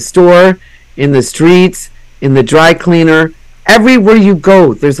go, in the store, in the streets, in the dry cleaner, everywhere you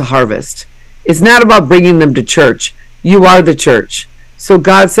go, there's a harvest. It's not about bringing them to church. You are the church. So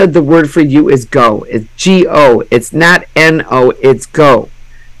God said the word for you is go. It's G-O. It's not N-O. It's go.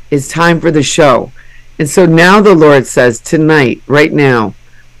 It's time for the show. And so now the Lord says tonight, right now,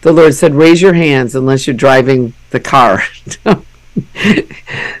 the Lord said, raise your hands unless you're driving the car. The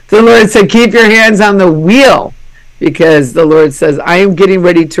Lord said, keep your hands on the wheel, because the Lord says, I am getting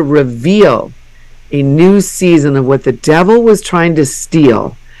ready to reveal a new season of what the devil was trying to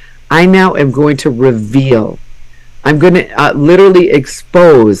steal. I now am going to reveal. I'm going to literally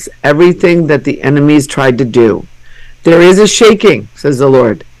expose everything that the enemies tried to do. There is a shaking, says the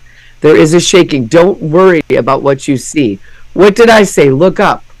Lord. There is a shaking. Don't worry about what you see. What did I say? Look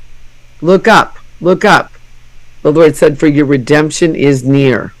up. Look up. Look up. The Lord said, for your redemption is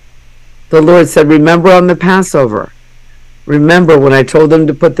near. The Lord said, remember on the Passover. Remember when I told them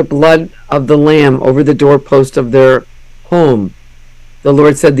to put the blood of the lamb over the doorpost of their home. The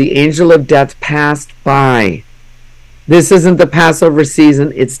Lord said, the angel of death passed by. This isn't the Passover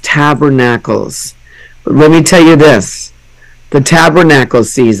season, it's tabernacles. But let me tell you this, the tabernacle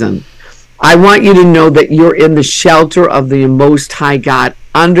season, I want you to know that you're in the shelter of the Most High God,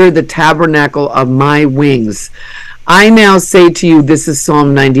 under the tabernacle of my wings. I now say to you, this is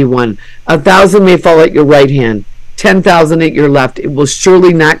Psalm 91, 1,000 may fall at your right hand, 10,000 at your left, it will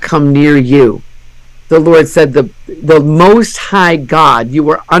surely not come near you. The Lord said, the Most High God, you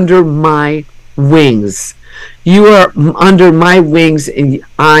are under my wings. You are under my wings, and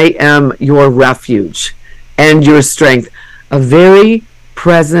I am your refuge and your strength, a very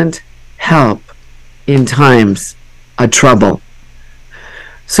present help in times of trouble.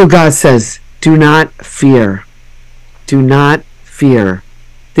 So God says, do not fear. Do not fear.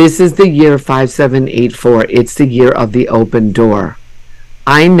 This is the year 5784. It's the year of the open door.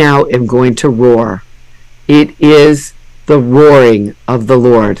 I now am going to roar. It is the roaring of the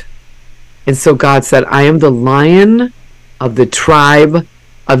Lord. And so God said, I am the Lion of the tribe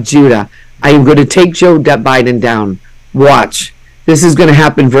of Judah. I am going to take Joe Biden down. Watch. This is going to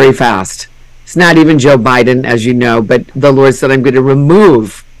happen very fast. It's not even Joe Biden, as you know, but the Lord said, I'm going to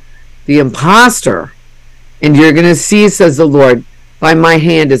remove the imposter. And you're going to see, says the Lord, by my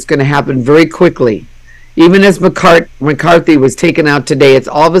hand, it's going to happen very quickly. Even as McCarthy was taken out today, it's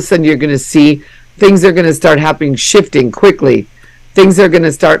all of a sudden you're going to see things are going to start happening, shifting quickly. Things are going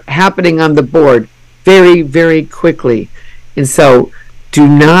to start happening on the board very, very quickly. And so do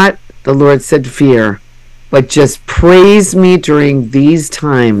not, the Lord said, fear, but just praise me during these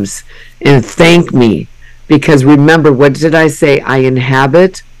times and thank me. Because remember, what did I say? I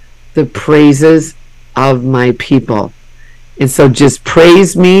inhabit the praises of my people. And so just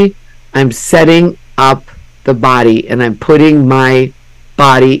praise me. I'm setting up the body and I'm putting my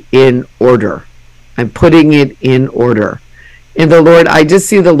body in order. I'm putting it in order. And the Lord, I just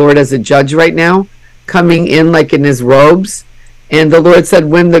see the Lord as a judge right now, coming in like in his robes. And the Lord said,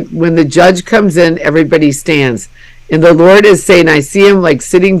 when the judge comes in, everybody stands. And the Lord is saying, I see him like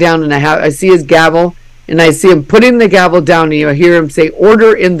sitting down, and I see his gavel, and I see him putting the gavel down, and you hear him say,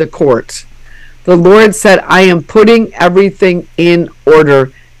 order in the court. The Lord said, I am putting everything in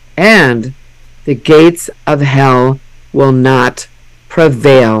order, and the gates of hell will not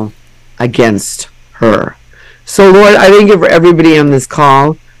prevail against her. So, Lord, I thank you for everybody on this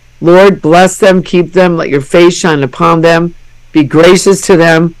call. Lord, bless them, keep them, let your face shine upon them, be gracious to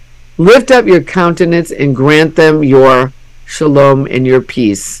them, lift up your countenance, and grant them your shalom and your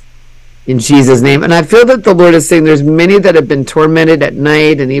peace. In Jesus' name. And I feel that the Lord is saying there's many that have been tormented at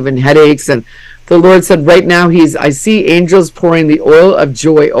night and even headaches. And the Lord said right now, I see angels pouring the oil of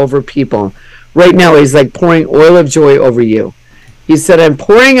joy over people. Right now, he's like pouring oil of joy over you. He said, I'm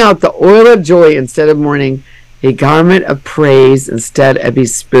pouring out the oil of joy instead of mourning, a garment of praise instead of a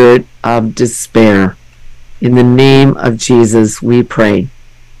spirit of despair. In the name of Jesus, we pray.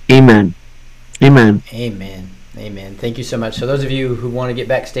 Amen. Amen. Amen. Amen. Thank you so much. So those of you who want to get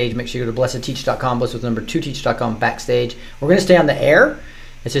backstage, make sure you go to blessedteach.com, blessed with number 2teach.com backstage. We're going to stay on the air.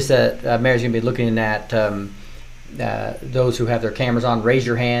 It's just that Meri's going to be looking at those who have their cameras on. Raise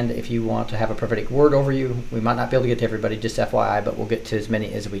your hand if you want to have a prophetic word over you. We might not be able to get to everybody, just FYI, but we'll get to as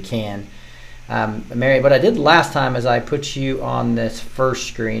many as we can. Meri, what I did last time is I put you on this first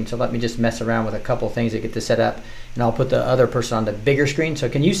screen, so let me just mess around with a couple things to get this set up, and I'll put the other person on the bigger screen. So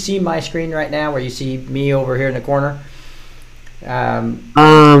can you see my screen right now where you see me over here in the corner?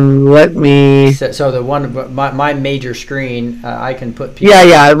 Let me... So the one, my major screen, I can put people...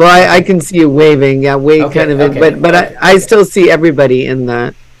 Yeah, well, I can see you waving, Okay, kind of, okay. but I still see everybody in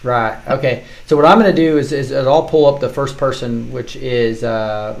the... Right. Okay. So what I'm going to do is I'll pull up the first person, which is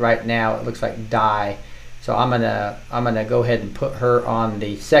right now it looks like Di. So I'm gonna go ahead and put her on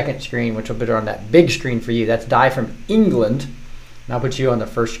the second screen, which will put her on that big screen for you. That's Di from England. And I'll put you on the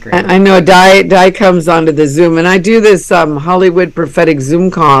first screen. I know Di comes onto the Zoom, and I do this Hollywood prophetic Zoom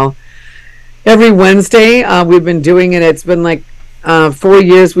call every Wednesday. We've been doing it. It's been like 4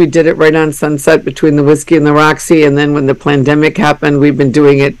 years. We did it right on Sunset between the Whiskey and the Roxy, and then when the pandemic happened, we've been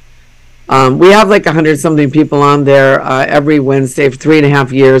doing it. We have like 100-something people on there every Wednesday for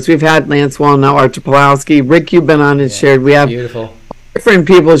 3.5 years. We've had Lance Wall, now Archer Pulowski. Rick, you've been on and shared. We have beautiful different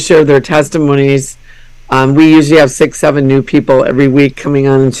people share their testimonies. We usually have 6-7 new people every week coming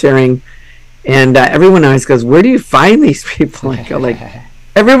on and sharing. And everyone always goes, where do you find these people? I go like,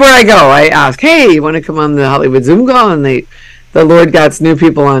 everywhere I go, I ask, hey, you want to come on the Hollywood Zoom call? And the Lord got new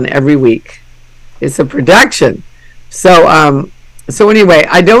people on every week. It's a production. So anyway,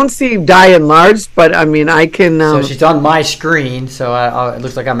 I don't see Di enlarged, but I mean, I can... so she's on my screen, so it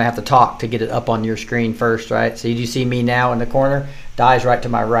looks like I'm going to have to talk to get it up on your screen first, right? So you see me now in the corner? Di's right to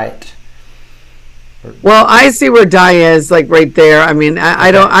my right. Well, I see where Di is, like right there. I mean,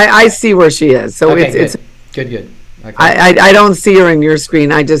 I see where she is. So okay, it's good. Okay. I don't see her on your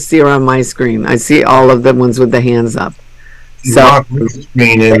screen. I just see her on my screen. I see all of the ones with the hands up. So lock the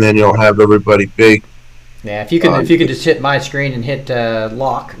screen, and then you'll have everybody big. Yeah, if you can just hit my screen and hit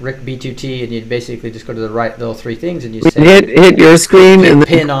lock Rick B2T, and you basically just go to the right little three things, and you say hit your screen and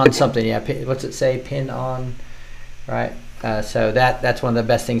pin on something. Yeah, what's it say? Pin on, right? So that's one of the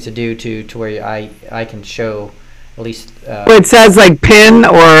best things to do to where I can show at least. It says like pin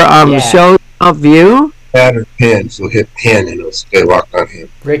or show off view. Add or pin, so hit pin and it'll stay locked on him.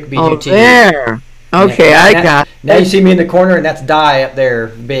 Rick B2T. Oh, there. Okay, yeah, got. Now you see me in the corner, and that's Di up there,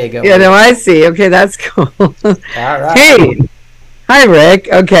 big. Yeah, no, I see. Okay, that's cool. All right. Hey, hi, Rick.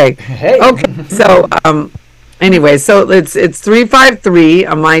 Okay. Hey. Okay. So, anyway, so it's 3:53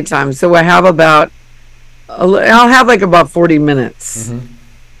 on my time. So I have I'll have like about 40 minutes,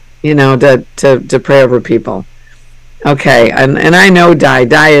 to pray over people. Okay, and I know Di.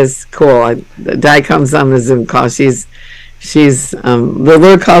 Di is cool. Di comes on the Zoom call. She's the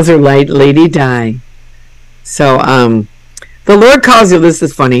Lord calls her Lady Di. So the Lord calls you. This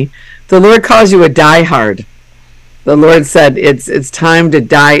is funny. The Lord calls you a diehard. The Lord said it's time to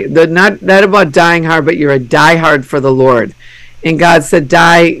die. Not about dying hard, but you're a diehard for the Lord. And God said,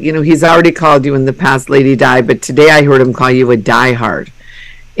 Die. He's already called you in the past, Lady Di. But today I heard Him call you a diehard.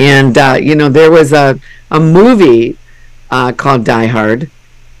 And there was a movie called Die Hard.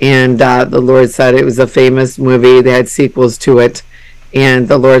 And the Lord said it was a famous movie. They had sequels to it. And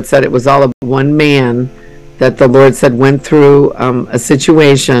the Lord said it was all about one man that the Lord said went through a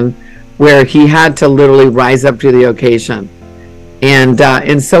situation where he had to literally rise up to the occasion.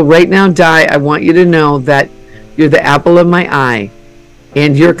 And so right now, Di, I want you to know that you're the apple of my eye.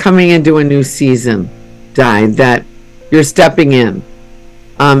 And you're coming into a new season, Di, that you're stepping in.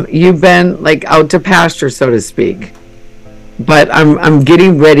 You've been like out to pasture, so to speak. But I'm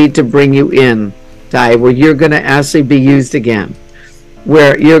getting ready to bring you in, Di, where you're going to actually be used again,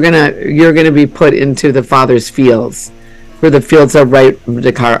 where you're gonna be put into the Father's fields. for the fields are ripe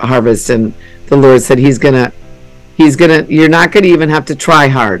to harvest. And the Lord said you're not going to even have to try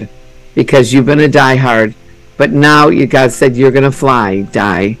hard, because you've been a die hard. But now God said you're going to fly,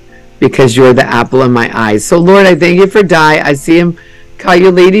 die, because you're the apple of my eye. So Lord, I thank you for Di. I see him call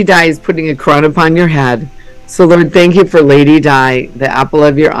you Lady Di. He's putting a crown upon your head. So Lord, thank you for Lady Di, the apple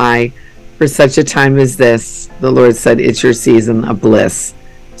of your eye, for such a time as this. The Lord said it's your season of bliss.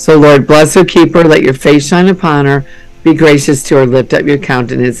 So Lord, bless her, keep her, let your face shine upon her, be gracious to her, lift up your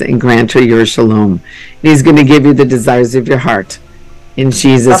countenance, and grant her your shalom. And he's going to give you the desires of your heart. In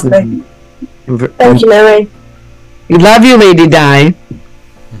Jesus' name. Thank you, Meri. We love you, Lady Di.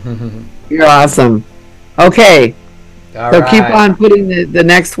 You're awesome. Okay. All so right. keep on putting the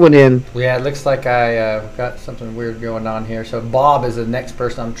next one in. Yeah, it looks like I got something weird going on here. So Bob is the next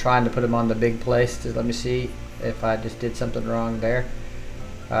person. I'm trying to put him on the big place. Let me see if I just did something wrong there.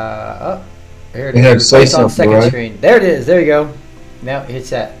 Here it is. Place on second screen. There it is. There you go. Now hit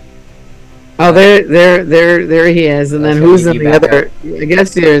that. Oh, there he is. And then who's in the other? I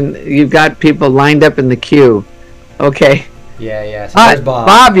guess you've got people lined up in the queue. Okay. Yeah. So there's Bob.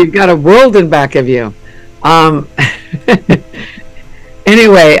 Bob, you've got a world in back of you.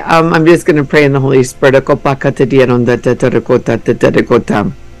 Anyway, I'm just going to pray in the Holy Spirit. And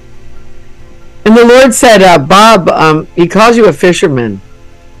the Lord said, Bob, he calls you a fisherman.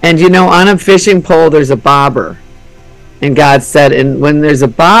 And on a fishing pole, there's a bobber. And God said, and when there's a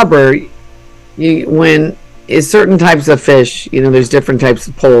bobber, when it's certain types of fish, there's different types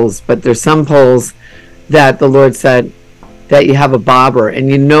of poles, but there's some poles that the Lord said that you have a bobber,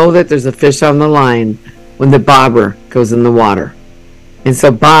 and that there's a fish on the line when the bobber goes in the water. And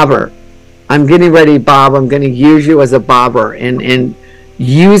so bobber, I'm getting ready, Bob, I'm going to use you as a bobber, and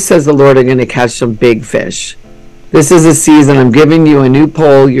you, says the Lord, are going to catch some big fish. This is a season. I'm giving you a new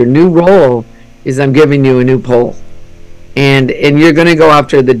pole. Your new role is I'm giving you a new pole. And you're going to go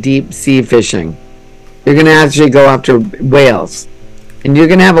after the deep sea fishing. You're going to actually go after whales. And you're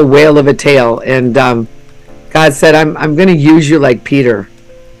going to have a whale of a tail. And God said, I'm going to use you like Peter,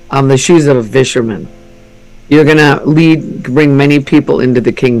 the shoes of a fisherman. You're going to bring many people into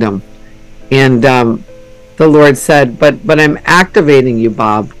the kingdom. And the Lord said, but I'm activating you,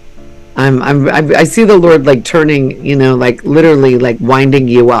 Bob. I see the Lord like turning, like literally like winding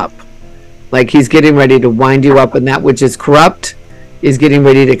you up. Like he's getting ready to wind you up, and that which is corrupt is getting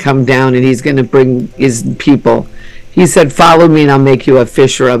ready to come down, and he's going to bring his people. He said, follow me and I'll make you a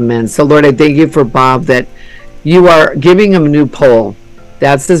fisher of men. So Lord, I thank you for Bob, that you are giving him a new pole.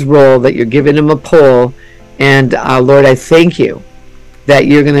 That's his role, that you're giving him a pole. And Lord, I thank you that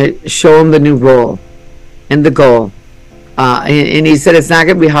you're going to show him the new role and the goal. And he said, it's not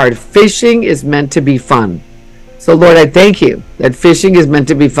going to be hard. Fishing is meant to be fun. So Lord, I thank you that fishing is meant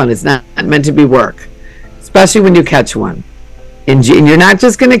to be fun. It's not meant to be work, especially when you catch one. And you're not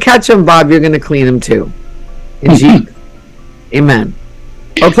just going to catch them, Bob, you're going to clean them too. In Jesus. Amen.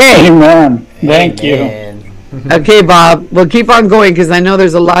 Okay. Amen. Thank you. Okay, Bob. We'll keep on going because I know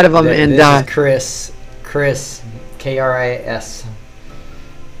there's a lot of them. This is Chris, K-R-I-S.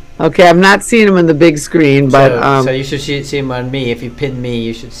 Okay, I'm not seeing him on the big screen, but so you should see him on me. If you pin me,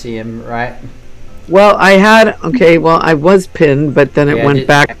 you should see him, right? Well, I was pinned, but then it went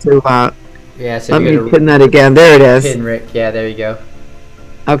back to. So let me pin that again. There it is. Pin Rick. Yeah, there you go.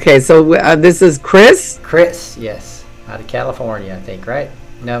 Okay, so this is Chris. Chris, yes, out of California, I think, right?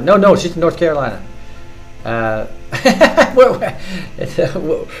 No, she's in North Carolina. Well,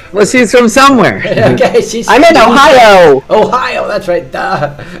 she's from somewhere. Okay, I'm in Ohio. Ohio, that's right.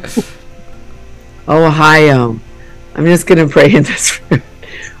 Duh. Ohio. I'm just gonna pray in this. And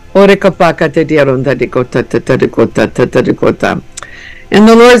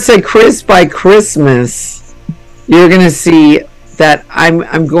the Lord said, Chris, by Christmas, you're gonna see that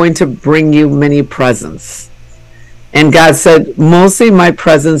I'm going to bring you many presents. And God said, mostly my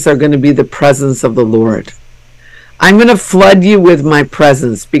presents are going to be the presence of the Lord. I'm going to flood you with my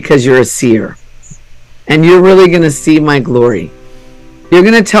presence because you're a seer. And you're really going to see my glory. You're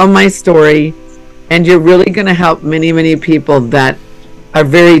going to tell my story, and you're really going to help many, many people that are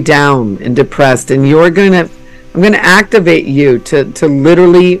very down and depressed. And I'm going to activate you to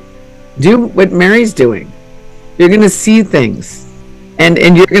literally do what Meri's doing. You're going to see things, and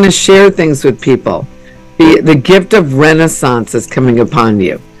you're going to share things with people. The gift of Renaissance is coming upon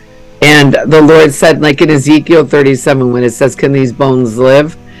you. And the Lord said, like in Ezekiel 37, when it says, can these bones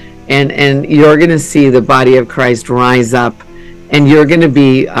live? And you're going to see the body of Christ rise up, and you're going to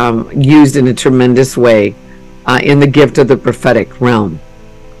be used in a tremendous way in the gift of the prophetic realm.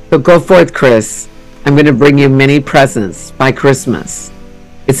 So go forth, Chris. I'm going to bring you many presents by Christmas.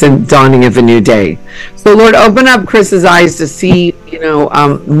 It's a dawning of a new day. So Lord, open up Chris's eyes to see,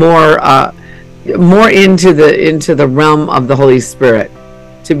 more into the realm of the Holy Spirit,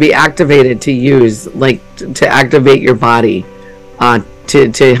 to be activated, to use, like to activate your body,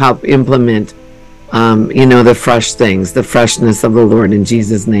 to help implement, the fresh things, the freshness of the Lord, in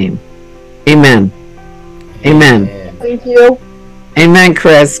Jesus' name. Amen. Amen. Thank you. Amen,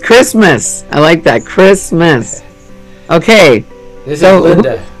 Chris. Christmas. I like that. Christmas. Okay. This So-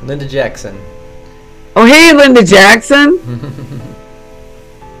 is Linda Jackson. Oh, hey, Linda Jackson.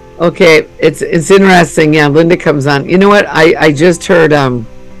 Okay, it's interesting. Yeah, Linda comes on. You know what? I just heard. I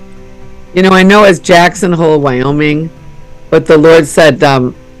know it's Jackson Hole, Wyoming, but the Lord said,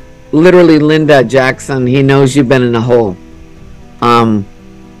 literally, Linda Jackson. He knows you've been in a hole.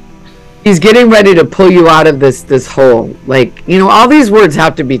 He's getting ready to pull you out of this hole. Like, all these words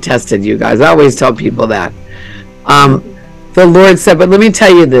have to be tested, you guys. I always tell people that. The Lord said, but let me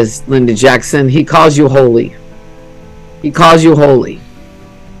tell you this, Linda Jackson. He calls you holy. He calls you holy.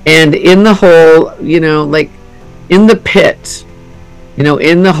 And in the hole, like in the pit,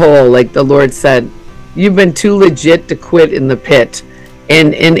 in the hole, like the Lord said, you've been too legit to quit in the pit.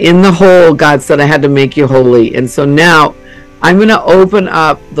 And in the hole, God said, I had to make you holy. And so now I'm going to open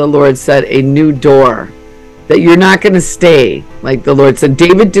up, the Lord said, a new door that you're not going to stay. Like the Lord said,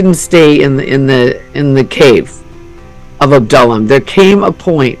 David didn't stay in the cave of Adullam. There came a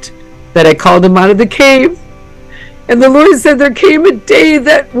point that I called him out of the cave. And the Lord said there came a day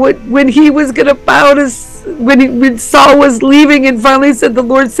that when he was going to bow to, when Saul was leaving, and finally said, the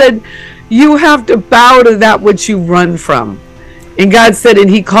Lord said, you have to bow to that which you run from. And God said, and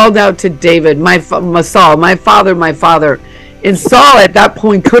he called out to David, Saul, my father. And Saul at that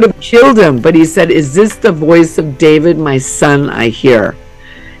point could have killed him, but he said, is this the voice of David, my son, I hear?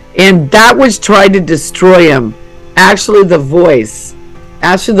 And that which tried to destroy him, actually the voice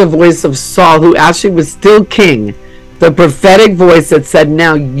of Saul, who actually was still king, the prophetic voice that said,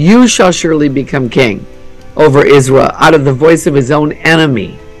 now you shall surely become king over Israel, out of the voice of his own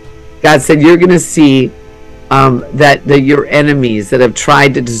enemy. God said, you're going to see that your enemies that have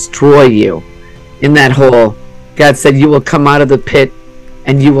tried to destroy you in that hole, God said, you will come out of the pit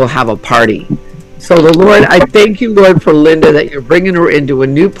and you will have a party. So the Lord, I thank you, Lord, for Linda, that you're bringing her into a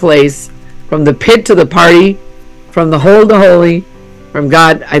new place, from the pit to the party, from the hole to holy, from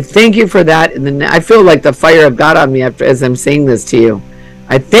God. I thank you for that. And then I feel like the fire of God on me as I'm saying this to you.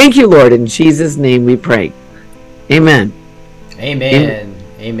 I thank you, Lord. In Jesus' name we pray. Amen. Amen.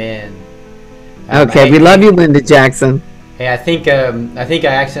 Amen. Okay, we love you, Linda Jackson. Hey, I think I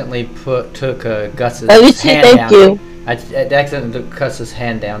accidentally took Gus's Oh, you too, hand thank down. you. I accidentally took Gus's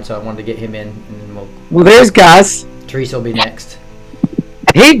hand down, so I wanted to get him in, and Well, there's Gus. Teresa will be next.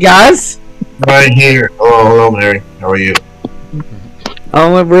 Hey, Gus. Right here. Hello, Meri. How are you?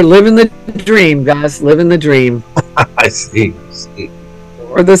 Oh, we're living the dream, Gus. Living the dream. I see.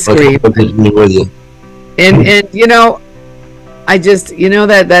 Or the scream. With you. And I just,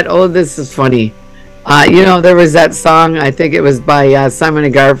 this is funny. There was that song, I think it was by Simon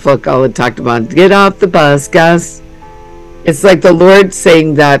and Garfunkel, that talked about, get off the bus, Gus. It's like the Lord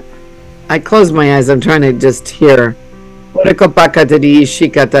saying that. I close my eyes, I'm trying to just hear. The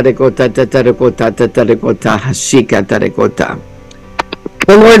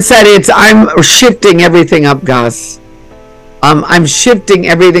Lord said, I'm shifting everything up, Gus. I'm shifting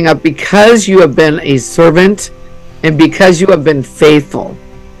everything up because you have been a servant and because you have been faithful.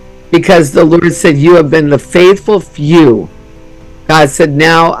 Because the Lord said, you have been the faithful few. God said,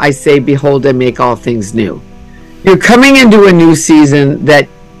 now I say, behold, I make all things new. You're coming into a new season that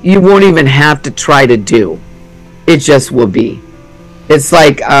you won't even have to try to do. It just will be. It's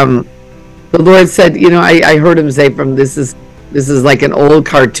like the Lord said, I heard him say this is like an old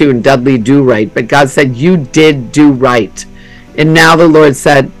cartoon, Dudley Do Right. But God said, you did do right. And now the Lord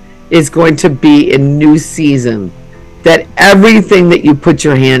said, it's going to be a new season, that everything that you put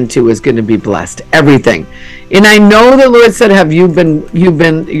your hand to is going to be blessed. Everything. And I know the Lord said, you've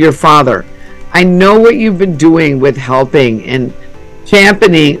been your father. I know what you've been doing with helping and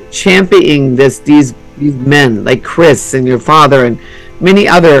championing these men like Chris and your father and many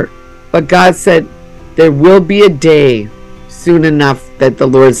other. But God said, there will be a day soon enough that the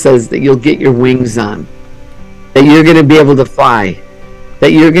Lord says that you'll get your wings on, that you're going to be able to fly,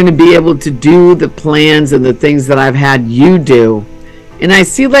 that you're going to be able to do the plans and the things that I've had you do. And I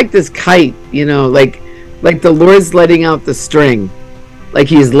see like this kite, like the Lord's letting out the string. Like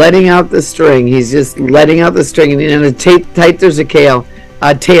he's letting out the string. He's just letting out the string. And in a tight there's a tail.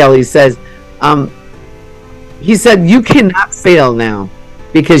 He says, you cannot fail now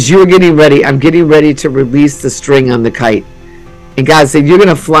because you're getting ready. I'm getting ready to release the string on the kite. And God said, you're going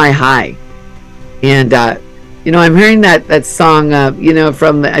to fly high. And, I'm hearing that song,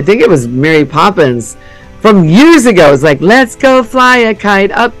 from, I think it was Mary Poppins from years ago. It's like, let's go fly a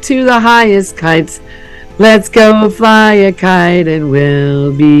kite up to the highest heights. Let's go fly a kite and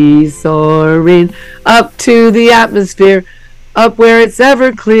we'll be soaring up to the atmosphere, up where it's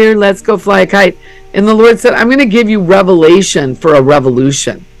ever clear. Let's go fly a kite. And the Lord said, I'm going to give you revelation for a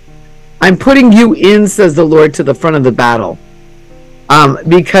revolution. I'm putting you in, says the Lord, to the front of the battle.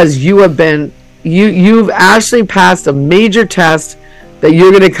 Because you've actually passed a major test that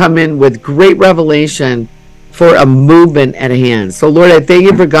you're going to come in with great revelation for a movement at hand. So Lord, I thank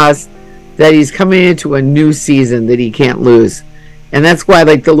you for Gus, that he's coming into a new season that he can't lose. And that's why,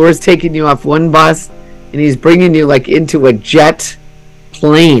 like, the Lord's taking you off one bus and he's bringing you like into a jet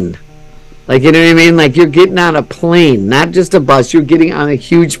plane. Like, you know what I mean? Like, you're getting on a plane, not just a bus. You're getting on a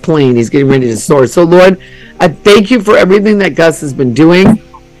huge plane. He's getting ready to soar. So Lord, I thank you for everything that Gus has been doing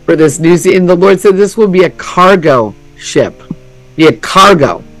for this new season. The Lord said this will be a cargo ship. Be a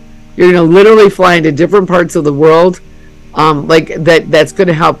cargo. You're going to literally fly into different parts of the world. That's going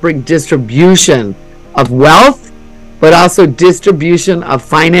to help bring distribution of wealth, but also distribution of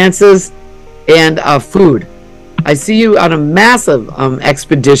finances and of food. I see you on a massive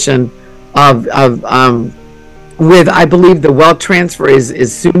expedition with, I believe the wealth transfer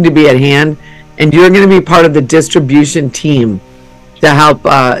is soon to be at hand, and you're going to be part of the distribution team to help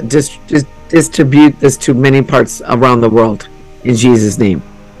distribute this to many parts around the world. In Jesus' name,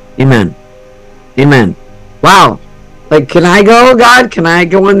 amen. Amen. Wow. Like, can I go, God? Can I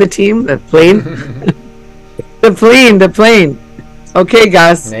go on the team? The plane? the plane. Okay,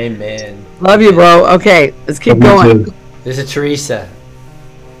 Gus. Amen. Love you, bro. Okay, let's keep going. This is Teresa.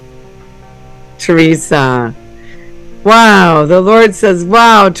 Teresa. Wow, the Lord says,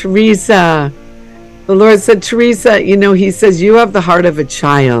 wow, Teresa. The Lord said, Teresa, he says, you have the heart of a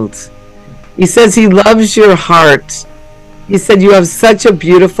child. He says he loves your heart. He said, you have such a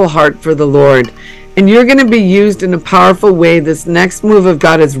beautiful heart for the Lord. And you're going to be used in a powerful way. This next move of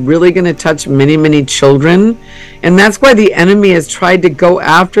God is really going to touch many, many children. And that's why the enemy has tried to go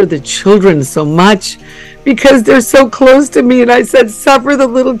after the children so much, because they're so close to me. And I said, suffer the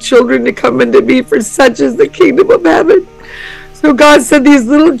little children to come into me, for such is the kingdom of heaven. So God said these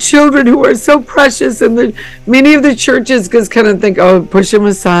little children who are so precious, and many of the churches just kind of think, oh, push them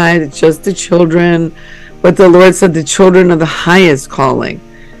aside. It's just the children. But the Lord said the children are the highest calling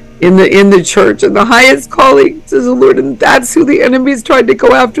in the church, and the highest calling, says the Lord, and that's who the enemy's tried to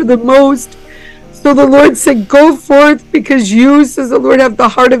go after the most. So the Lord said, go forth, because you, says the Lord, have the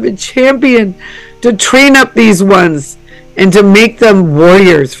heart of a champion to train up these ones and to make them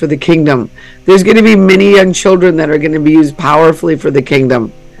warriors for the kingdom. There's going to be many young children that are going to be used powerfully for the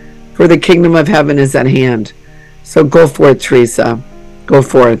kingdom. For the kingdom of heaven is at hand. So go forth, Teresa. Go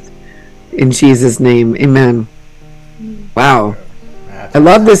forth. In Jesus' name, amen. Wow. I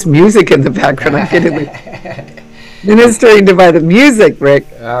love this music in the background. I'm getting like ministering to by the music, Rick.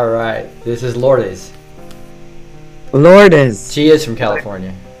 All right. This is Lourdes. Lourdes. She is from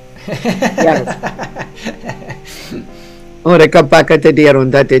California. Yes. And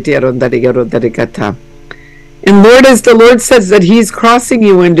Lourdes, the Lord says that he's crossing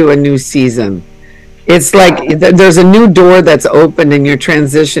you into a new season. It's like there's a new door that's opened and you're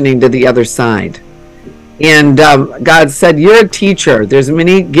transitioning to the other side. And God said, you're a teacher. There's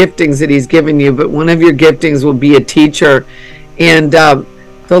many giftings that he's given you, but one of your giftings will be a teacher. And the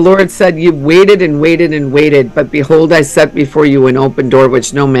Lord said, you've waited and waited and waited, but behold, I set before you an open door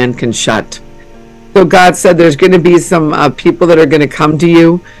which no man can shut. So God said there's going to be some people that are going to come to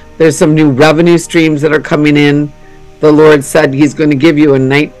you. There's some new revenue streams that are coming in. The Lord said he's going to give you a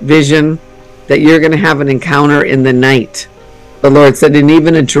night vision, that you're going to have an encounter in the night. The Lord said, and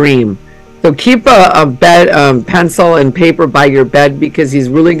even a dream. So keep a bed, pencil and paper by your bed, because he's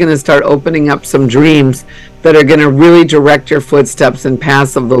really going to start opening up some dreams that are going to really direct your footsteps and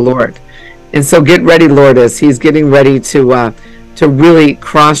paths of the Lord. And so get ready, Lourdes. He's getting ready to really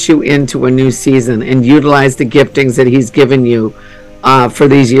cross you into a new season and utilize the giftings that he's given you for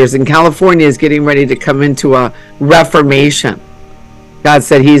these years. And California is getting ready to come into a reformation. God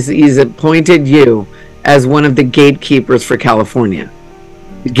said he's appointed you as one of the gatekeepers for California.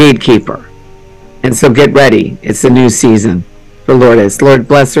 The gatekeeper. And so get ready. It's a new season for Lourdes. Lord,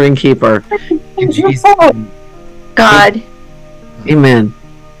 bless her and keep her. In Jesus' name. God. Amen.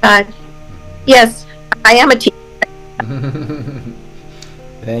 God. Yes, I am a teacher.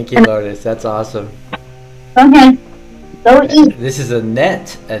 Thank you, Lourdes. That's awesome. Okay. So easy. This is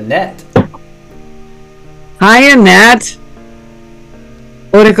Annette. Annette. Hi, Annette.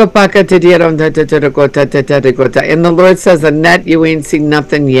 And the Lord says, Annette, you ain't seen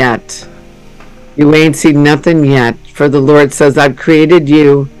nothing yet. You ain't seen nothing yet. For the Lord says, I've created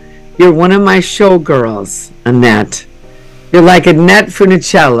you. You're one of my showgirls, Annette. You're like Annette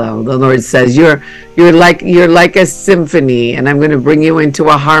Funicello, the Lord says. You're like a symphony, and I'm going to bring you into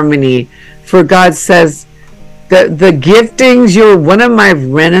a harmony. For God says, the giftings, you're one of my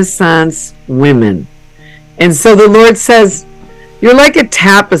Renaissance women. And so the Lord says, you're like a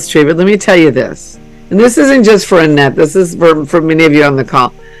tapestry. But let me tell you this, and this isn't just for Annette, this is for many of you on the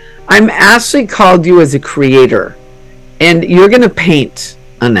call. I'm actually called you as a creator, and you're going to paint,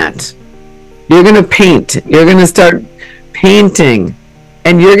 Annette. You're going to paint. You're going to start painting,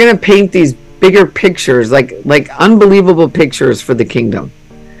 and you're going to paint these bigger pictures, like unbelievable pictures for the kingdom.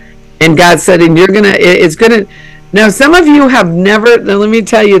 And God said, and it's going to, now some of you have never, now let me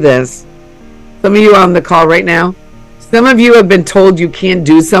tell you this, some of you on the call right now, some of you have been told you can't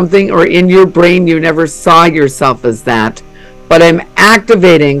do something, or in your brain you never saw yourself as that, but I'm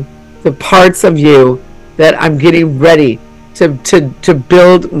activating the parts of you that I'm getting ready to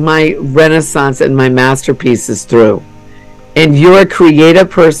build my renaissance and my masterpieces through. And you're a creative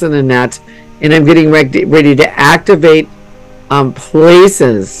person in that, and I'm getting ready to activate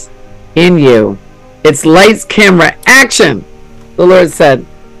places in you. It's lights, camera, action. The Lord said,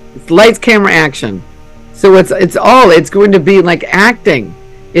 it's lights, camera, action. So it's going to be like acting.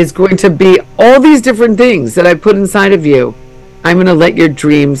 It's going to be all these different things that I put inside of you. I'm going to let your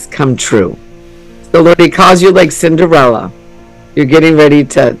dreams come true. The Lord, He calls you like Cinderella. You're getting ready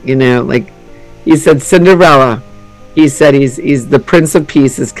to, like He said, Cinderella. He said he's the Prince of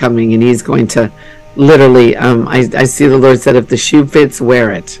Peace is coming, and He's going to literally, I see the Lord said, if the shoe fits,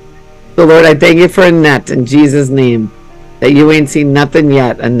 wear it. So Lord, I thank you for Annette in Jesus' name, that you ain't seen nothing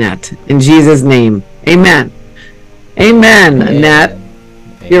yet, Annette. In Jesus' name, amen. Amen, Annette.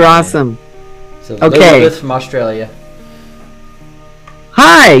 Amen. You're awesome. So Elizabeth from Australia.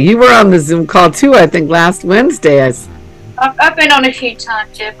 Hi, you were on the Zoom call too, I think, last Wednesday. I've been on a few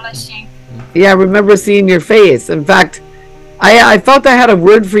times, yeah, bless you. Yeah, I remember seeing your face. In fact, I felt I had a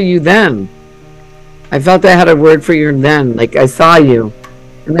word for you then. Like I saw you.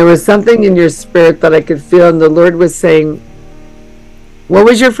 And there was something in your spirit that I could feel, and the Lord was saying, what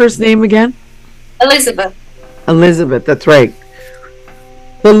was your first name again? Elizabeth. Elizabeth, that's right.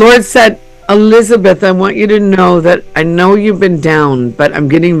 The Lord said, Elizabeth, I want you to know that I know you've been down, but I'm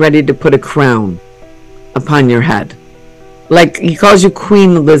getting ready to put a crown upon your head. Like He calls you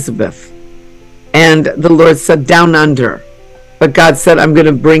Queen Elizabeth. And the Lord said, down under. But God said, I'm going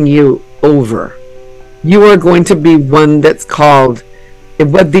to bring you over. You are going to be one that's called,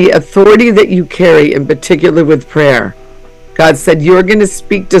 but the authority that you carry, in particular with prayer, God said, you're going to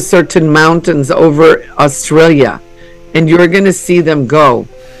speak to certain mountains over Australia, and you're going to see them go.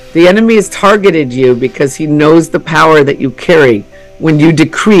 The enemy has targeted you because he knows the power that you carry. When you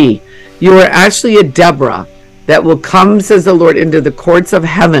decree, you are actually a Deborah that will come, says the Lord, into the courts of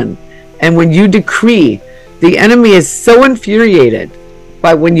heaven. And when you decree, the enemy is so infuriated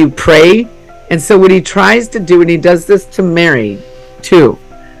by when you pray. And so what he tries to do, and he does this to Meri too,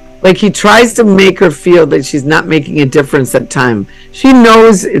 like he tries to make her feel that she's not making a difference at time. She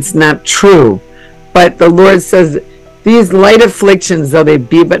knows it's not true. But the Lord says, these light afflictions, though they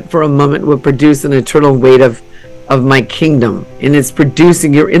be but for a moment, will produce an eternal weight of my kingdom. And it's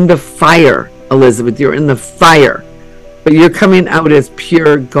producing, you're in the fire, Elizabeth, you're in the fire. But you're coming out as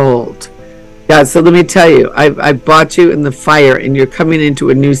pure gold. God, so let me tell you, I bought you in the fire, and you're coming into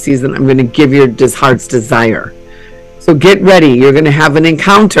a new season. I'm going to give your heart's desire. So get ready. You're going to have an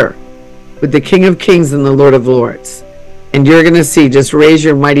encounter with the King of Kings and the Lord of Lords. And you're going to see, just raise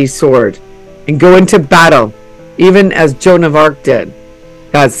your mighty sword and go into battle, even as Joan of Arc did.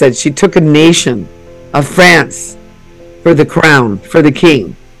 God said she took a nation of France for the crown, for the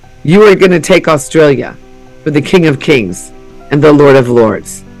king. You are going to take Australia for the King of Kings and the Lord of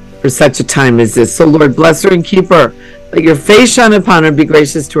Lords for such a time as this. So Lord, bless her and keep her. Let your face shine upon her, be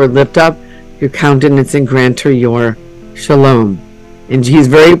gracious to her, lift up your countenance and grant her your shalom. And He's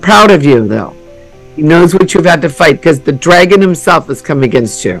very proud of you, though. He knows what you've had to fight, because the dragon himself has come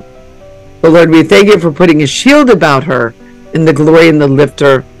against you. But Lord, we thank you for putting a shield about her in the glory and the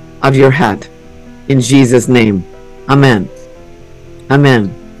lifter of your head. In Jesus' name. Amen.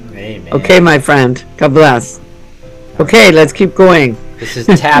 Amen. Amen. Okay, my friend. God bless. Okay, let's keep going. This is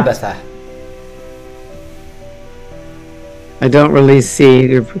Tabitha. I don't really see.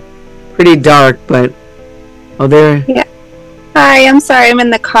 You're pretty dark, but there. Yeah. Hi, I'm sorry. I'm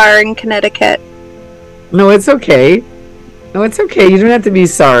in the car in Connecticut. No, it's okay. No, it's okay. You don't have to be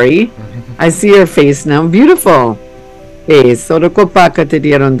sorry. I see your face now. Beautiful. And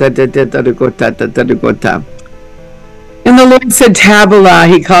the Lord said, Tabitha,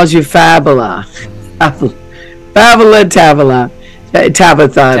 he calls you Fabula. Fabula, Tabitha,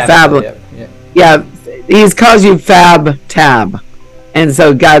 Fabula. Yeah, he calls you Fab Tab. And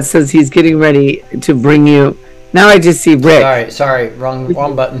so God says he's getting ready to bring you. Now I just see Rick. Sorry,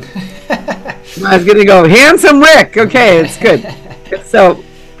 wrong button. I was going to go, handsome Rick. Okay, it's good. So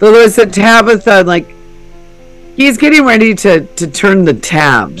the Lord said, Tabitha, like, he's getting ready to turn the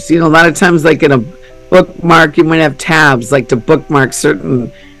tabs. You know, a lot of times, like in a bookmark, you might have tabs, like to bookmark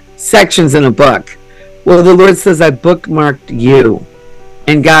certain sections in a book. Well, the Lord says, I bookmarked you.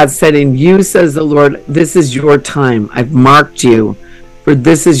 And God said, and you, says the Lord, this is your time. I've marked you, for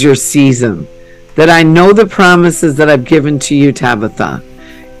this is your season. That I know the promises that I've given to you, Tabitha.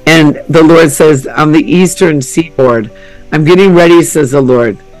 And the Lord says, on the eastern seaboard, I'm getting ready, says the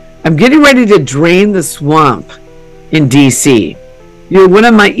Lord. I'm getting ready to drain the swamp in D.C. You're one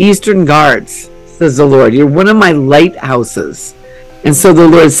of my eastern guards, says the Lord. You're one of my lighthouses. And so the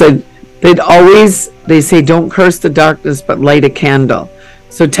Lord said, they say, don't curse the darkness, but light a candle.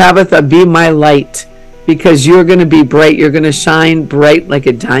 So Tabitha, be my light, because you're going to be bright. You're going to shine bright like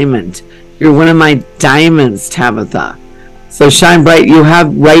a diamond. You're one of my diamonds, Tabitha. So shine bright. You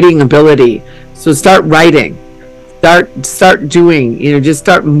have writing ability. So start writing. Start doing, just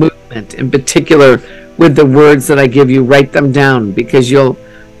start movement, in particular with the words that I give you. Write them down, because you'll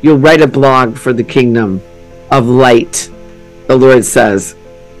write a blog for the kingdom of light, the Lord says.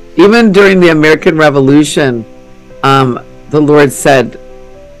 Even during the American Revolution, the Lord said,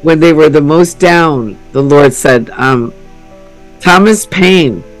 when they were the most down, the Lord said, Thomas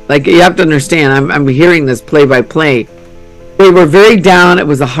Paine, like, you have to understand, I'm hearing this play by play. They were very down. It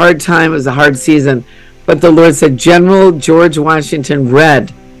was a hard time. It was a hard season. But the Lord said, General George Washington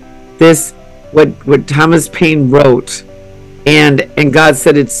read this, what Thomas Paine wrote. And God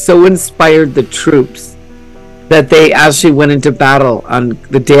said it so inspired the troops that they actually went into battle on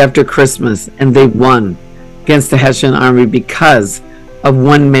the day after Christmas, and they won against the Hessian army because of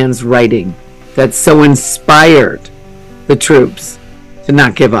one man's writing that so inspired the troops to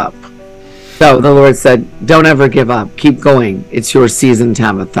not give up. So the Lord said, don't ever give up. Keep going. It's your season,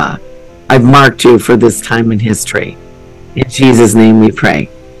 Tabitha. I've marked you for this time in history. In Jesus' name we pray.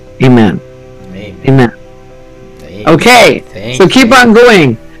 Amen. Amen. Okay, so keep on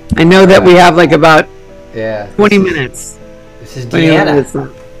going. I know that we have like about 20 minutes. This is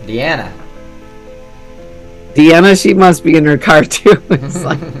Deanna. Deanna, she must be in her car too. It's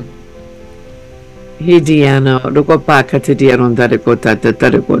like, hey Deanna, and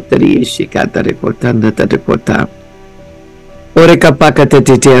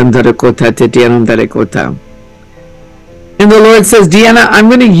the Lord says, Deanna, I'm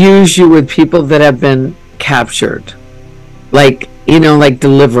going to use you with people that have been captured, like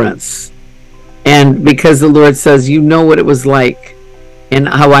deliverance. And because the Lord says, you know what it was like and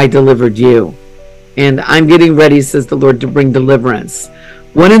how I delivered you. And I'm getting ready, says the Lord, to bring deliverance.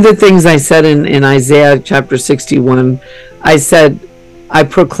 One of the things I said in Isaiah chapter 61, I said, I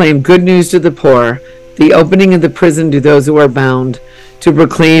proclaim good news to the poor, the opening of the prison to those who are bound, to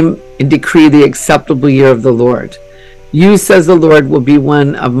proclaim and decree the acceptable year of the Lord. You, says the Lord, will be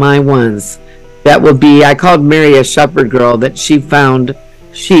one of my ones. That will be, I called Meri a shepherd girl, that she found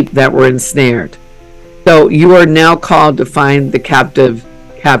sheep that were ensnared. So you are now called to find the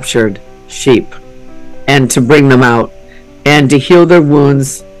captured sheep, and to bring them out, and to heal their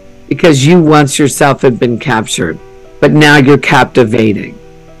wounds, because you once yourself had been captured, but now you're captivating.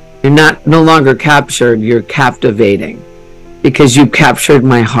 You're no longer captured, you're captivating, because you captured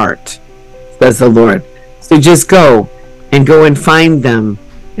my heart, says the Lord. So just go and find them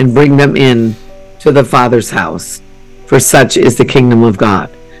and bring them in to the Father's house, for such is the kingdom of God.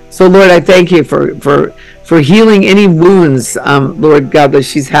 So Lord, I thank you for healing any wounds, Lord God, that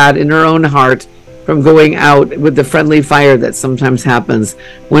she's had in her own heart from going out with the friendly fire that sometimes happens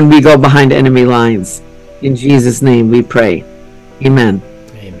when we go behind enemy lines. In Jesus' name we pray. Amen.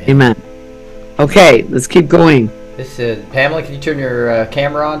 Amen. Okay, let's keep going. This is Pamela. Can you turn your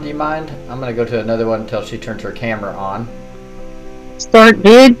camera on? Do you mind? I'm going to go to another one until she turns her camera on. Start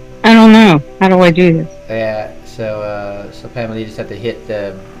bid? I don't know. How do I do this? Yeah. So Pamela, you just have to hit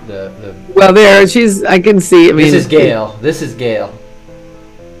the. Well, there I can see. I mean, this is Gail.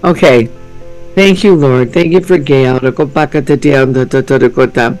 Okay. Thank you, Lord. Thank you for Gail. The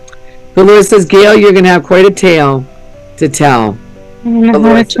Lord says, Gail, you're going to have quite a tale to tell. I don't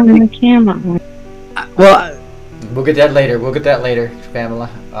know how to turn the camera on. Well, we'll get that later, Pamela.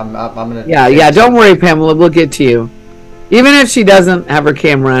 I'm gonna. Yeah. Don't worry, Pamela. We'll get to you. Even if she doesn't have her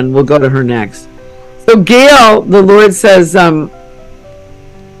camera on, we'll go to her next. So Gail, the Lord says,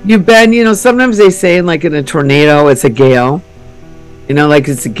 you've been, sometimes they say like in a tornado, it's a gale. Like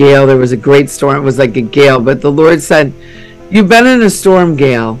it's a gale. There was a great storm. It was like a gale. But the Lord said, you've been in a storm,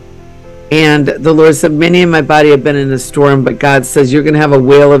 Gail. And the Lord said, many in my body have been in a storm, but God says you're going to have a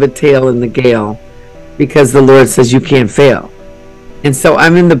whale of a tail in the gale because the Lord says you can't fail. And so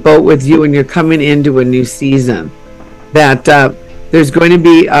I'm in the boat with you, and you're coming into a new season that there's going to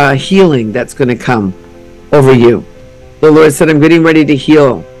be healing that's going to come over you. The Lord said, I'm getting ready to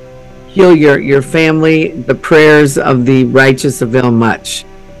heal your family. The prayers of the righteous avail much.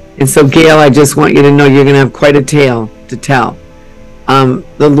 And so, Gail, I just want you to know you're going to have quite a tale to tell.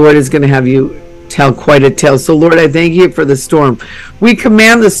 The Lord is going to have you tell quite a tale. So, Lord, I thank you for the storm. We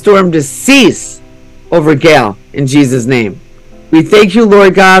command the storm to cease over Gail in Jesus' name. We thank you,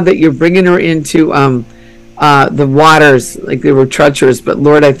 Lord God, that you're bringing her into the waters like they were treacherous. But,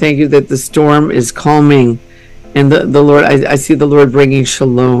 Lord, I thank you that the storm is calming. And the Lord, I see the Lord bringing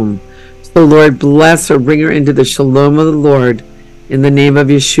shalom. So, Lord, bless her. Bring her into the shalom of the Lord. In the name of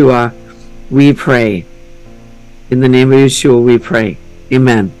Yeshua, we pray. In the name of Yeshua, we pray.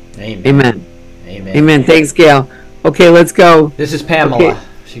 Amen. Amen. Amen. Amen. Amen. Thanks, Gail. Okay, let's go. This is Pamela. Okay.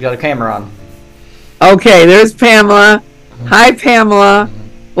 She got a camera on. Okay, there's Pamela. Hi, Pamela.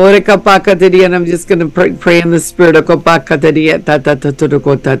 And I'm just going to pray in the spirit. The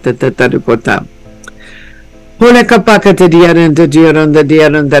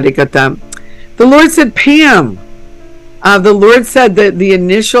Lord said, Pam. The Lord said that the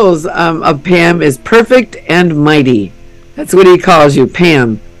initials of Pam is perfect and mighty. That's what he calls you,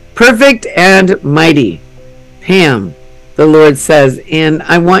 Pam. Perfect and mighty. Pam, the Lord says. And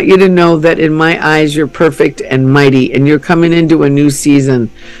I want you to know that in my eyes, you're perfect and mighty. And you're coming into a new season.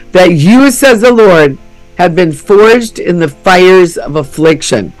 That you, says the Lord, have been forged in the fires of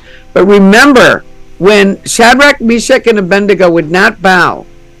affliction. But remember, when Shadrach, Meshach, and Abednego would not bow,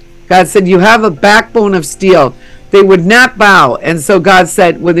 God said, you have a backbone of steel. They would not bow. And so God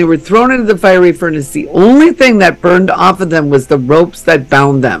said, when they were thrown into the fiery furnace, the only thing that burned off of them was the ropes that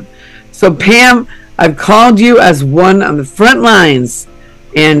bound them. So Pam, I've called you as one on the front lines.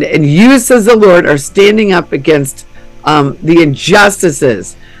 And you, says the Lord, are standing up against the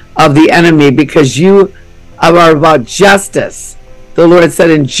injustices of the enemy because you are about justice. The Lord said,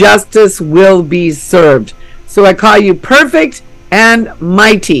 and justice will be served. So I call you perfect and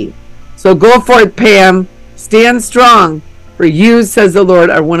mighty. So go forth, Pam. Stand strong, for you, says the Lord,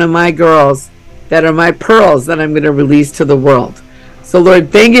 are one of my girls that are my pearls that I'm going to release to the world. So,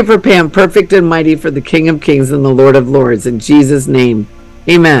 Lord, thank you for Pam, perfect and mighty for the King of Kings and the Lord of Lords. In Jesus' name,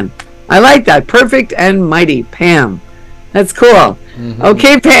 amen. I like that. Perfect and mighty, Pam. That's cool. Mm-hmm.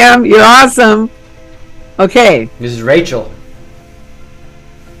 Okay, Pam, you're awesome. Okay. This is Rachel.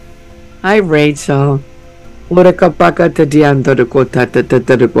 Hi, Rachel. The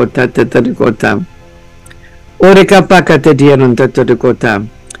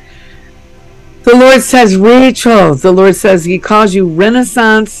Lord says, Rachel, the Lord says he calls you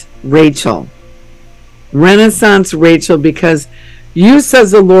Renaissance Rachel. Renaissance Rachel, because you,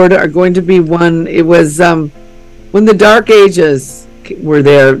 says the Lord, are going to be one. It was when the dark ages were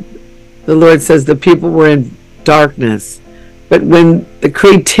there, the Lord says the people were in darkness. But when the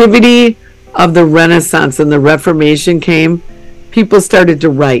creativity of the Renaissance and the Reformation came, people started to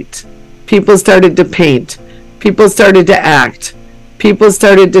write. People started to paint. People started to act. People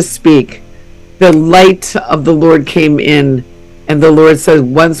started to speak. The light of the Lord came in, and the Lord says,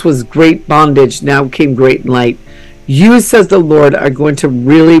 once was great bondage, now came great light. You, says the Lord, are going to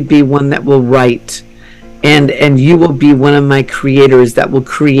really be one that will write, and you will be one of my creators that will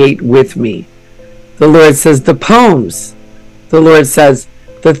create with me. The Lord says, the poems, the Lord says,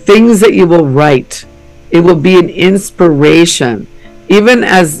 the things that you will write, it will be an inspiration. Even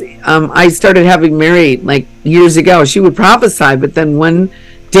as I started having Meri, like years ago, she would prophesy, but then one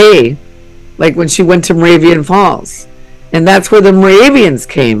day, like when she went to Moravian Falls, and that's where the Moravians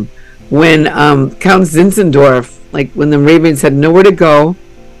came, when Count Zinzendorf, like when the Moravians had nowhere to go,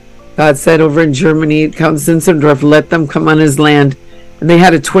 God said over in Germany, Count Zinzendorf let them come on his land, and they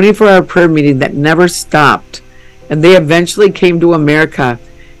had a 24-hour prayer meeting that never stopped, and they eventually came to America,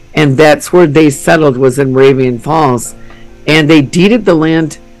 and that's where they settled, was in Moravian Falls. And they deeded the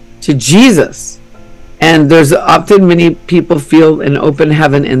land to Jesus. And there's often many people feel an open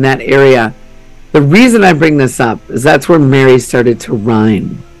heaven in that area. The reason I bring this up is that's where Meri started to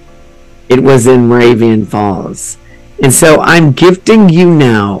rhyme. It was in Moravian Falls. And so I'm gifting you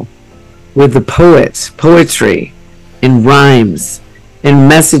now with the poetry, and rhymes, and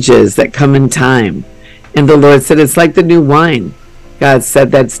messages that come in time. And the Lord said, it's like the new wine. God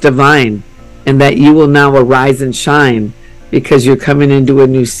said, that's divine. and that you will now arise and shine because you're coming into a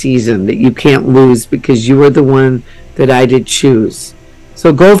new season that you can't lose because you are the one that I did choose.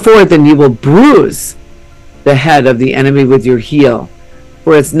 So go forth and you will bruise the head of the enemy with your heel.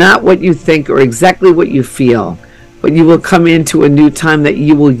 For it's not what you think or exactly what you feel, but you will come into a new time that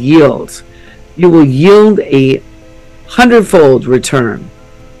you will yield. You will yield a 100-fold return.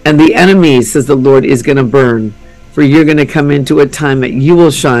 And the enemy, says the Lord, is going to burn. For you're going to come into a time that you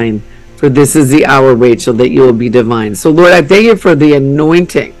will shine. For this is the hour, Rachel, that you will be divine. So, Lord, I thank you for the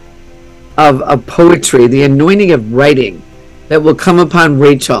anointing of poetry, the anointing of writing that will come upon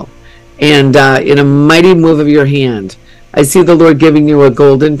Rachel. And in a mighty move of your hand, I see the Lord giving you a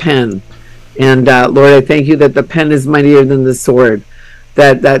golden pen. And Lord, I thank you that the pen is mightier than the sword.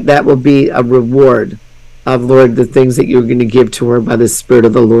 That will be a reward of, Lord, the things that you're going to give to her by the Spirit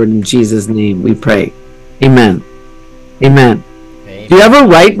of the Lord. In Jesus' name we pray. Amen. Amen. Amen. Do you ever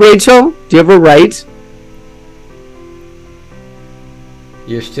write, Rachel? Do you ever write?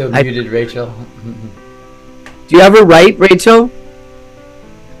 You're still muted, Rachel. Do you ever write, Rachel?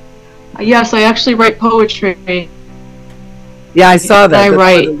 Yes, I actually write poetry. Yeah, I saw that. I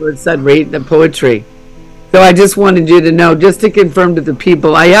write. The Lord said, "Read the poetry." So I just wanted you to know, just to confirm to the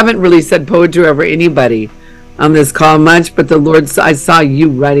people, I haven't really said poetry over anybody on this call much, but the Lord, I saw you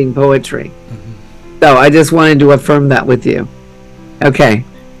writing poetry. So I just wanted to affirm that with you. Okay.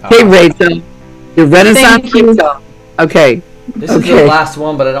 Hey, Rachel. Your Renaissance Rachel. Okay. This is the last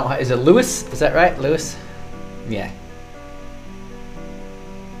one, but I don't. Is it Lewis? Is that right, Lewis? Yeah.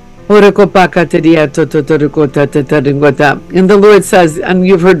 And the Lord says, and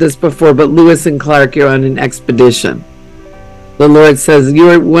you've heard this before, but Lewis and Clark, you're on an expedition. The Lord says, you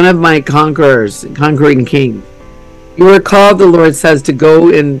are one of my conquerors, conquering king. You are called, the Lord says, to go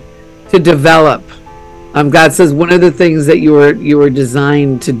and to develop. God says one of the things that you were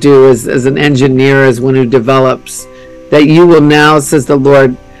designed to do as an engineer, as one who develops, that you will now, says the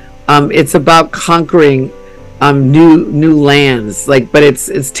Lord, it's about conquering new lands, but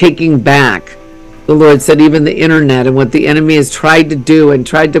it's taking back. The Lord said even the internet and what the enemy has tried to do and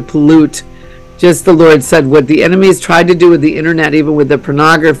tried to pollute. Just the Lord said what the enemy has tried to do with the internet, even with the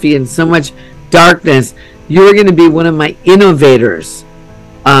pornography and so much darkness, you're going to be one of my innovators,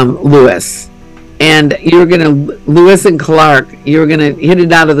 Lewis. And you're going to, Lewis and Clark, you're going to hit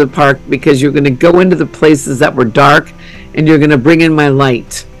it out of the park because you're going to go into the places that were dark and you're going to bring in my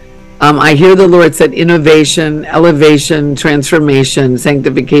light. I hear the Lord said innovation, elevation, transformation,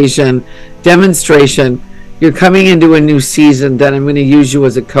 sanctification, demonstration. You're coming into a new season that I'm going to use you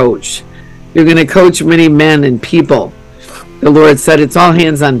as a coach. You're going to coach many men and people. The Lord said it's all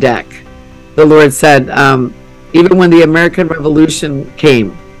hands on deck. The Lord said even when the American Revolution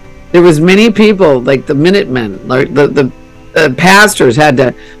came, there was many people like the Minutemen, like the pastors had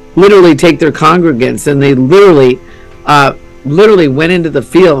to literally take their congregants and they literally went into the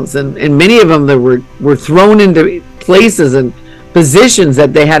fields, and many of them that were thrown into places and positions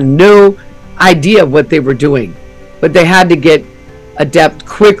that they had no idea what they were doing, but they had to get adept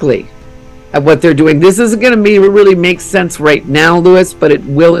quickly at what they're doing. This isn't going to really make sense right now, Lewis, but it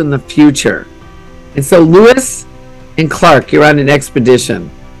will in the future. And so Lewis and Clark, you're on an expedition.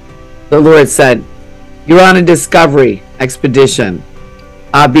 The Lord said you're on a discovery expedition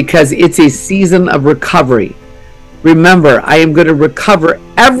because it's a season of recovery. Remember, I am going to recover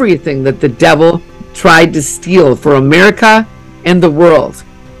everything that the devil tried to steal for America and the world.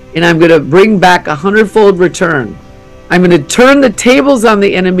 And I'm going to bring back 100-fold return. I'm going to turn the tables on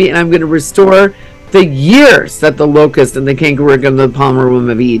the enemy, and I'm going to restore the years that the locust and the cankerworm and the palmer worm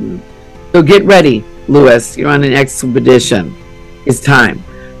have eaten. So get ready, Lewis. You're on an expedition. It's time.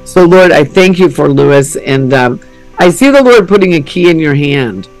 So, Lord, I thank you for Lewis. And I see the Lord putting a key in your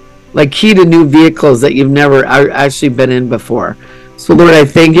hand, like key to new vehicles that you've never actually been in before. So, Lord, I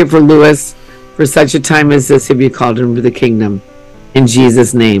thank you for Lewis. For such a time as this, have you called him to the kingdom. In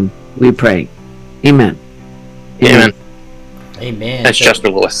Jesus' name, we pray. Amen. Amen. Amen. That's Chester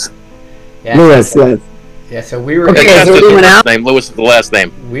Lewis. Yeah, Lewis, yes. Yeah, so we were. Okay, Chester's so we went out. Name. Lewis is the last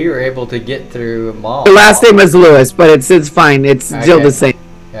name. We were able to get through them all. The last name is Lewis, but it's fine. It's still the same.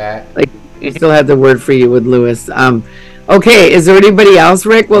 Yeah. Like we still have the word for you with Lewis. Okay, is there anybody else,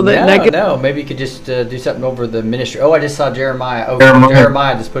 Rick? Well, no. Maybe you could just do something over the ministry. Oh, I just saw Jeremiah. Oh,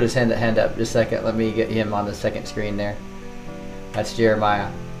 Jeremiah just put his hand up. Just a second. Let me get him on the second screen there. That's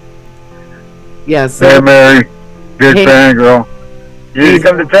Jeremiah. Yes. Hey, Meri. Good fan, girl. You need to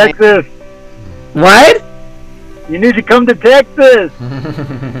come to Texas. What? You need to come to Texas.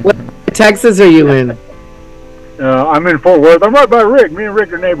 What Texas are you in? I'm in Fort Worth. I'm right by Rick. Me and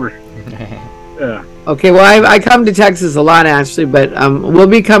Rick are neighbors. Yeah. Okay, well, I come to Texas a lot, actually, but we'll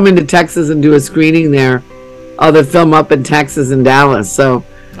be coming to Texas and do a screening there of the film up in Texas and Dallas. So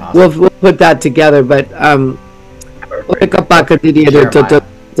we'll put that together. But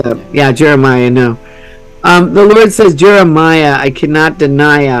yeah, Jeremiah, no. The Lord says, Jeremiah, I cannot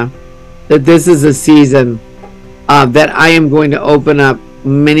deny that this is a season that I am going to open up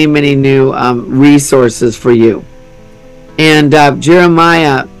many, many new resources for you. And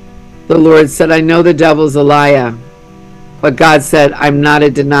Jeremiah, the Lord said, I know the devil's a liar, but God said, I'm not a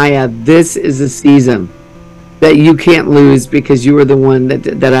denier. This is a season that you can't lose because you were the one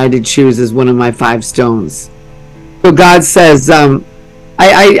that I did choose as one of my 5 stones. So God says,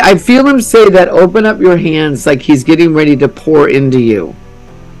 I feel him say that open up your hands like he's getting ready to pour into you.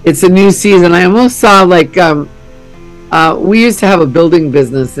 It's a new season. I almost saw like, we used to have a building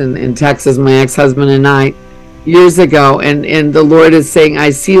business in Texas, my ex-husband and I, years ago, and the Lord is saying,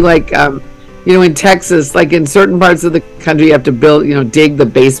 I see like, in Texas, like in certain parts of the country, you have to build, dig the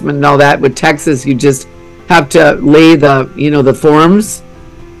basement and all that. With Texas, you just have to lay the forms,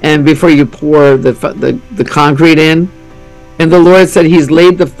 and before you pour the concrete in. And the Lord said he's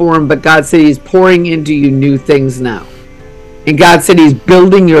laid the form, but God said he's pouring into you new things now. And God said he's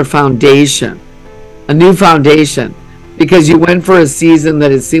building your foundation, a new foundation, because you went for a season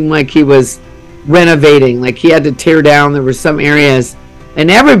that it seemed like he was renovating, like he had to tear down. There were some areas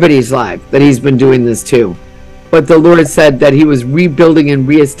in everybody's life that he's been doing this too. But the Lord said that he was rebuilding and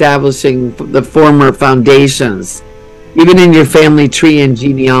reestablishing the former foundations, even in your family tree and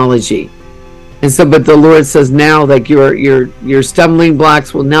genealogy. And so, but the Lord says now, like your stumbling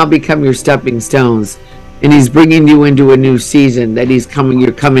blocks will now become your stepping stones, and he's bringing you into a new season that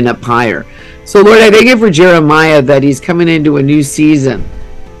you're coming up higher. So Lord, I thank you for Jeremiah that he's coming into a new season,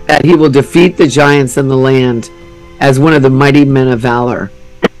 that he will defeat the giants in the land as one of the mighty men of valor.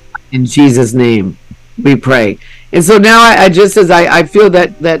 In Jesus' name, we pray. And so now I feel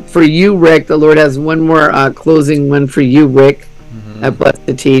that for you, Rick, the Lord has one more closing one for you, Rick. That blessed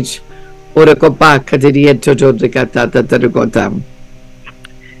to teach. And the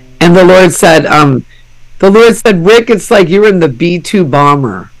Lord said, Rick, it's like you're in the B2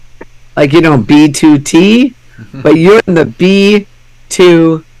 bomber, like B2T, but you're in the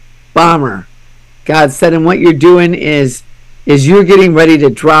B2 bomber. God said, and what you're doing is you're getting ready to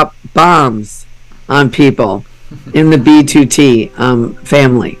drop bombs on people in the B2T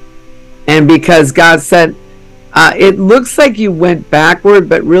family. And because God said, it looks like you went backward,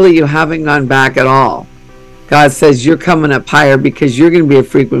 but really you haven't gone back at all. God says you're coming up higher because you're going to be a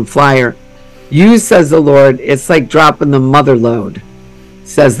frequent flyer. You, says the Lord, it's like dropping the mother load,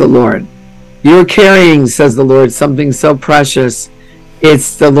 says the Lord. You're carrying, says the Lord, something so precious.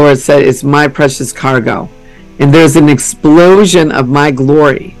 The Lord said, it's my precious cargo. And there's an explosion of my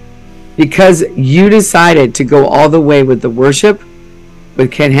glory because you decided to go all the way with the worship,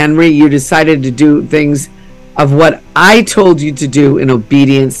 with Ken Henry. You decided to do things of what I told you to do in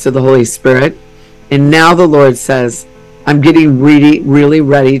obedience to the Holy Spirit. And now the Lord says, I'm getting really, really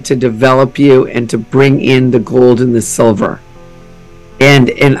ready to develop you and to bring in the gold and the silver.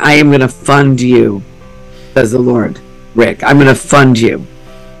 And I am going to fund you, says the Lord. Rick, I'm going to fund you.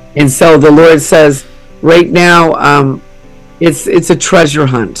 And so the Lord says, right now, it's a treasure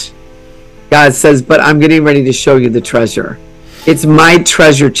hunt. God says, but I'm getting ready to show you the treasure. It's my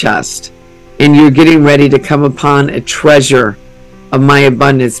treasure chest. And you're getting ready to come upon a treasure of my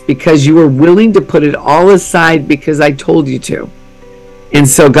abundance because you were willing to put it all aside because I told you to. And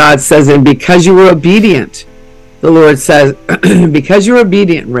so God says, and because you were obedient, the Lord says, because you're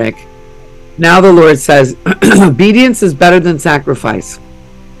obedient, Rick, now the Lord says, obedience is better than sacrifice.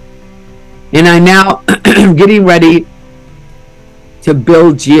 And I now am getting ready to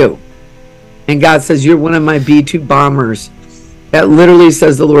build you. And God says, you're one of my B2 bombers. That literally,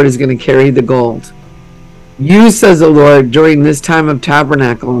 says the Lord, is going to carry the gold. You, says the Lord, during this time of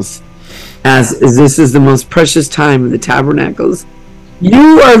tabernacles, as this is the most precious time in the tabernacles,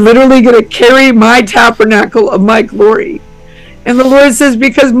 you are literally going to carry my tabernacle of my glory. And the Lord says,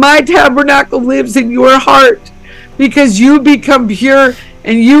 because my tabernacle lives in your heart, because you become pure,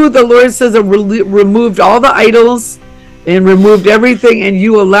 and you, the Lord says, have removed all the idols and removed everything, and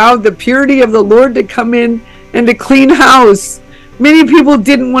you allowed the purity of the Lord to come in and to clean house. Many people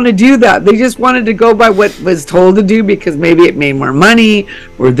didn't want to do that. They just wanted to go by what was told to do because maybe it made more money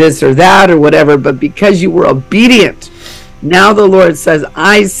or this or that or whatever. But because you were obedient, now the Lord says,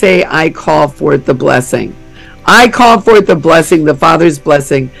 I call forth the blessing. I call forth the blessing, the Father's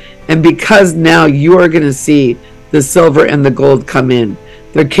blessing. And because now you are going to see the silver and the gold come in.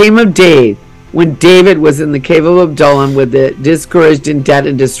 There came a day when David was in the cave of Adullam with the discouraged, in debt,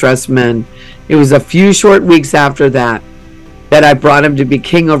 and distressed men. It was a few short weeks after that I brought him to be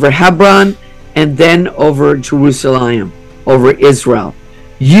king over Hebron and then over Jerusalem, over Israel.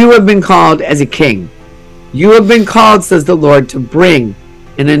 You have been called as a king. You have been called, says the Lord, to bring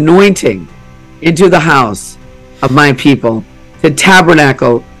an anointing into the house of my people, to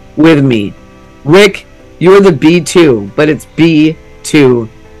tabernacle with me. Rick, you're the B2, but it's B2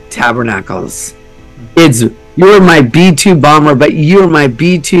 Tabernacles. You're my B2 bomber, but you're my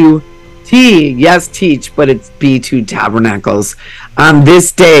B2T. Yes, teach, but it's B2 Tabernacles. On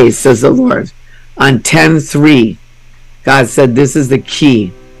this day, says the Lord, on 10/3, God said this is the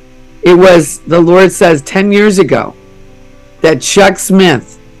key. It was, the Lord says, 10 years ago that Chuck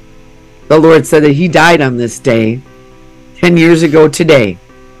Smith, the Lord said that he died on this day, 10 years ago today.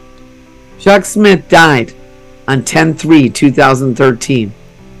 Chuck Smith died on 10/3/2013.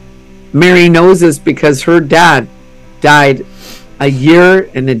 Meri knows this because her dad died a year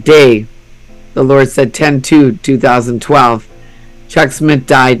and a day. The Lord said 10/2/2012. Chuck Smith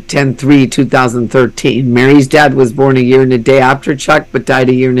died 10/3/2013. Meri's dad was born a year and a day after Chuck, but died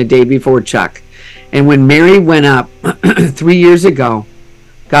a year and a day before Chuck. And when Meri went up 3 years ago,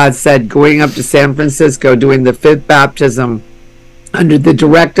 God said, going up to San Francisco, doing the 5th baptism under the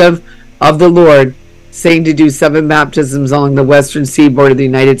directive of the Lord, saying to do 7 baptisms along the western seaboard of the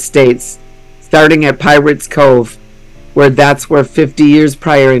United States, starting at Pirates Cove, that's where 50 years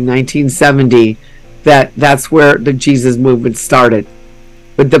prior in 1970, that's where the Jesus movement started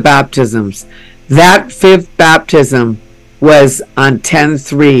with the baptisms. That 5th baptism was on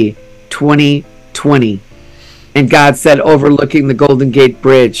 10/3/2020. And God said, overlooking the Golden Gate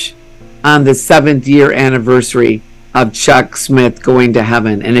Bridge on the 7th year anniversary of Chuck Smith going to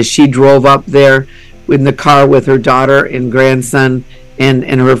heaven. And as she drove up there in the car with her daughter and grandson and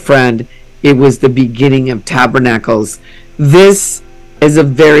her friend, it was the beginning of Tabernacles. This is a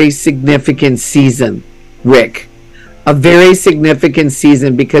very significant season, Rick. A very significant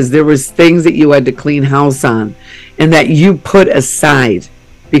season, because there was things that you had to clean house on and that you put aside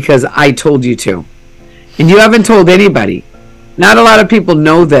because I told you to. And you haven't told anybody. Not a lot of people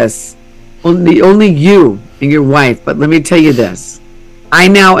know this. Only you and your wife. But let me tell you this. I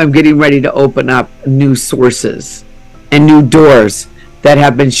now am getting ready to open up new sources and new doors that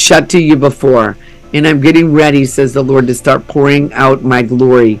have been shut to you before. And I'm getting ready, says the Lord, to start pouring out my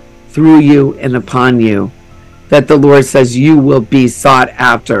glory through you and upon you. That the Lord says you will be sought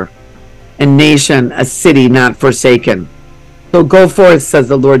after. A nation, a city not forsaken. So go forth, says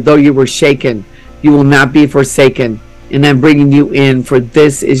the Lord, though you were shaken, you will not be forsaken. And I'm bringing you in, for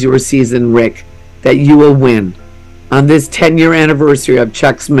this is your season, Rick, that you will win. On this 10-year anniversary of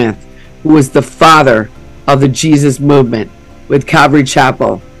Chuck Smith, who was the father of the Jesus movement with Calvary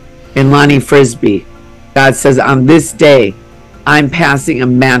Chapel and Lonnie Frisbee, God says, on this day, I'm passing a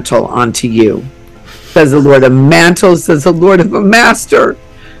mantle onto you. Says the Lord, a mantle, says the Lord, of a master.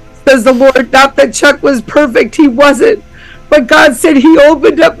 Says the Lord, not that Chuck was perfect, he wasn't. But God said he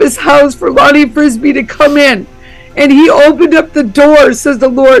opened up his house for Lonnie Frisbee to come in. And he opened up the door, says the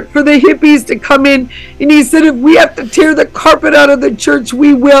Lord, for the hippies to come in. And he said, if we have to tear the carpet out of the church,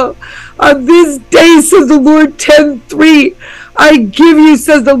 we will. On this day, says the Lord, 10/3, I give you,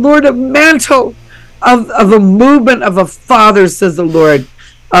 says the Lord, a mantle of a movement of a father, says the Lord,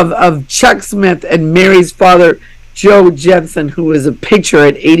 of Chuck Smith and Mary's father, Joe Jensen, who was a pitcher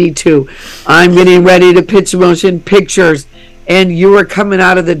at 82. I'm getting ready to pitch motion pictures, and you are coming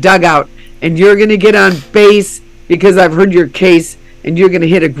out of the dugout, and you're going to get on base because I've heard your case, and you're going to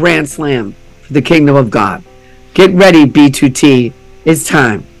hit a grand slam for the kingdom of God. Get ready, B2T. It's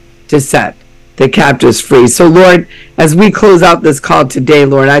time to set the captives free. So, Lord, as we close out this call today,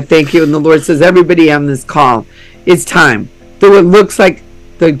 Lord, I thank you. And the Lord says, everybody on this call, it's time. Though it looks like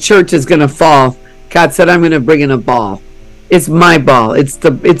the church is going to fall, God said, I'm going to bring in a ball. It's my ball. It's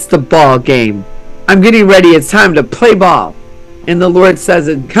the ball game. I'm getting ready. It's time to play ball. And the Lord says,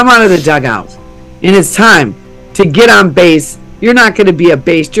 come out of the dugout. And it's time to get on base. You're not going to be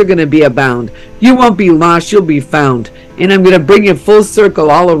abased. You're going to be abound. You won't be lost. You'll be found. And I'm going to bring you full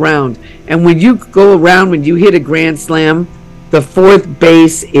circle all around. And when you go around, when you hit a grand slam, the 4th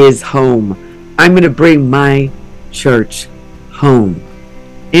base is home. I'm going to bring my church home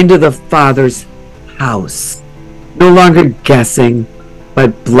into the Father's house. No longer guessing,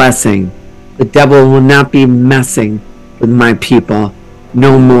 but blessing. The devil will not be messing with my people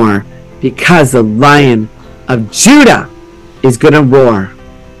no more, because the Lion of Judah is going to roar.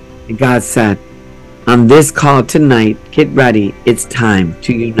 And God said, on this call tonight, get ready. It's time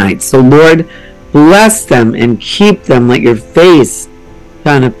to unite. So Lord, bless them and keep them. Let your face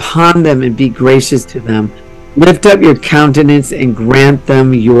shine upon them and be gracious to them. Lift up your countenance and grant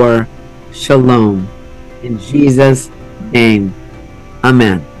them your shalom. In Jesus' name.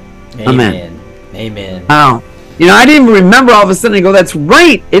 Amen. Amen. Amen. Wow. You know, I didn't even remember all of a sudden. I go, that's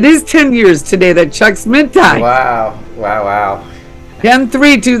right. It is 10 years today that Chuck's Mint died. Wow. Wow. Wow.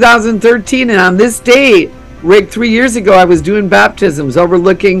 10/3/2013. And on this day, Rick, 3 years ago, I was doing baptisms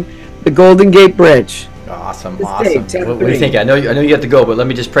overlooking the Golden Gate Bridge. Awesome, This awesome. day, What do you think? I know you have to go, but let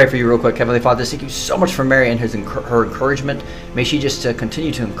me just pray for you real quick. Heavenly Father, just thank you so much for Meri and her encouragement. May she just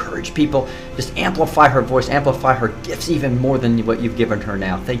continue to encourage people, just amplify her voice, amplify her gifts even more than what you've given her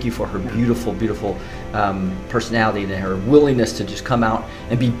now. Thank you for her beautiful, beautiful personality and her willingness to just come out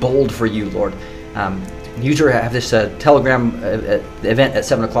and be bold for you, Lord. Use her, have this Telegram event at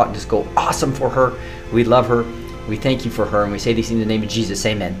 7 o'clock. Just go awesome for her. We love her. We thank you for her, and we say these things in the name of Jesus.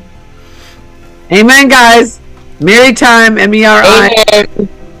 Amen. Amen, guys. Meri time, Meri,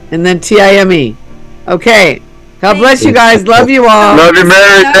 and then Time. Okay. God bless you guys. Love you all. Love you,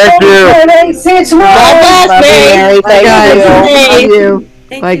 Meri. Thank you. See you tomorrow. Love you, Meri. Bye, guys. Love you.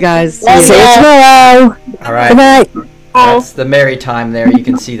 Bye, guys. See you tomorrow. All right. Good night. That's the Meri time there. You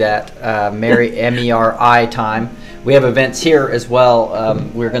can see that. Meri, Meri time. We have events here as well.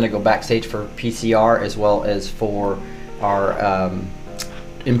 We're going to go backstage for PCR as well as for our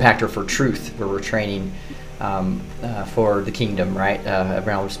Impactor for Truth, where we're training for the kingdom, right,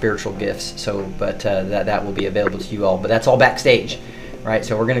 around spiritual gifts. So, but that will be available to you all. But that's all backstage, right?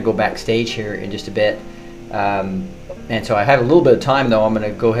 So we're going to go backstage here in just a bit. And so I have a little bit of time, though. I'm going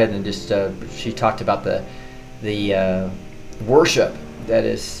to go ahead and just. She talked about the worship that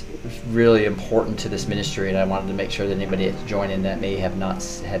is really important to this ministry, and I wanted to make sure that anybody that's joining that may have not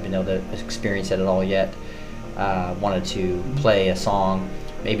have been able to experience that at all yet wanted to play a song.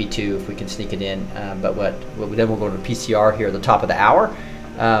 Maybe two if we can sneak it in, but then we'll go to PCR here at the top of the hour.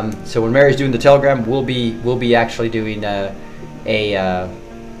 So when Meri's doing the Telegram, we'll be actually doing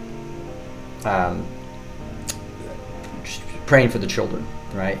praying for the children,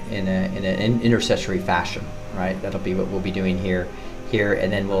 right, in an intercessory fashion, right. That'll be what we'll be doing here,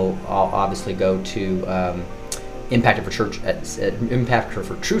 and then we'll obviously go to Impactor for Church at Impactor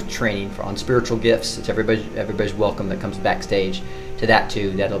for Truth training on spiritual gifts. It's everybody's welcome that comes backstage to that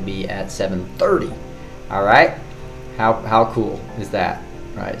too. That'll be at 7:30. All right. How cool is that?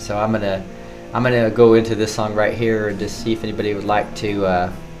 Right. So I'm gonna go into this song right here and just see if anybody would like to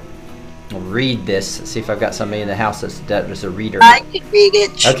read this. See if I've got somebody in the house that's a reader. I can read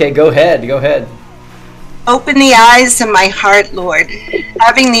it. Okay. Go ahead. Open the eyes of my heart, Lord.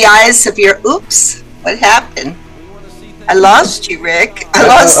 Having the eyes of your oops. What happened? I lost you, Rick. I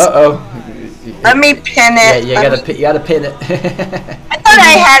lost. Let me pin it. Yeah, you gotta pin it. I thought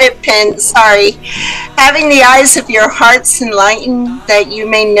I had it pinned. Sorry. Having the eyes of your hearts enlightened, that you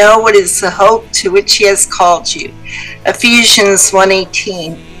may know what is the hope to which he has called you. Ephesians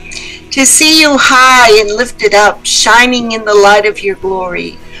 1:18. To see you high and lifted up, shining in the light of your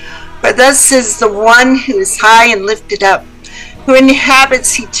glory. For thus is the one who is high and lifted up, who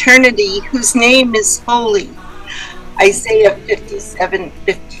inhabits eternity, whose name is holy. Isaiah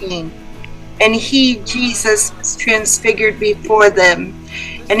 57:15. And he, Jesus, was transfigured before them,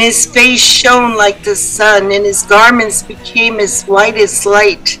 and his face shone like the sun, and his garments became as white as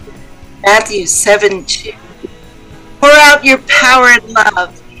light. Matthew 7:2. Pour out your power and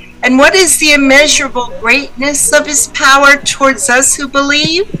love. And what is the immeasurable greatness of his power towards us who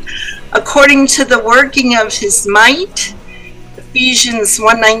believe? According to the working of his might. Ephesians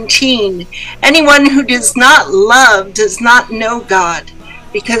 1:19. Anyone who does not love does not know God,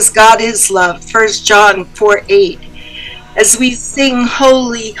 because God is love. 1 John 4:8. As we sing,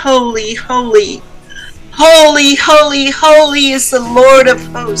 holy, holy, holy, holy, holy, holy is the Lord of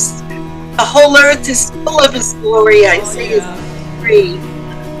hosts. The whole earth is full of his glory. Isaiah 3.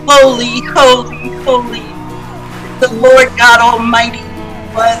 Holy, holy, holy, the Lord God Almighty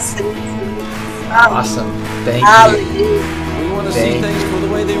was and is. Awesome. Thank you. We want to see things for the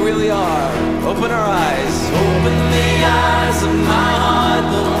way they really are. Open our eyes. Open the eyes of my heart,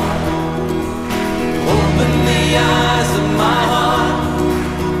 Lord. Open the eyes of my heart.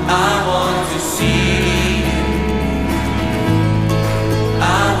 I want to see you.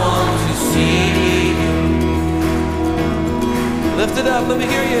 I want to see you. Lift it up, let me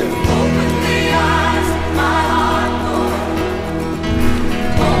hear you. Open the eyes of my heart, Lord.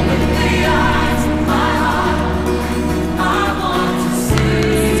 Open the eyes of my heart. I want to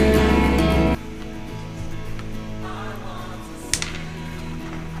see you. I want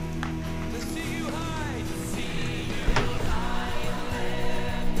to see you high, to see you high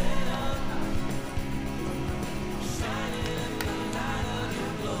and lifted up, shining in the light of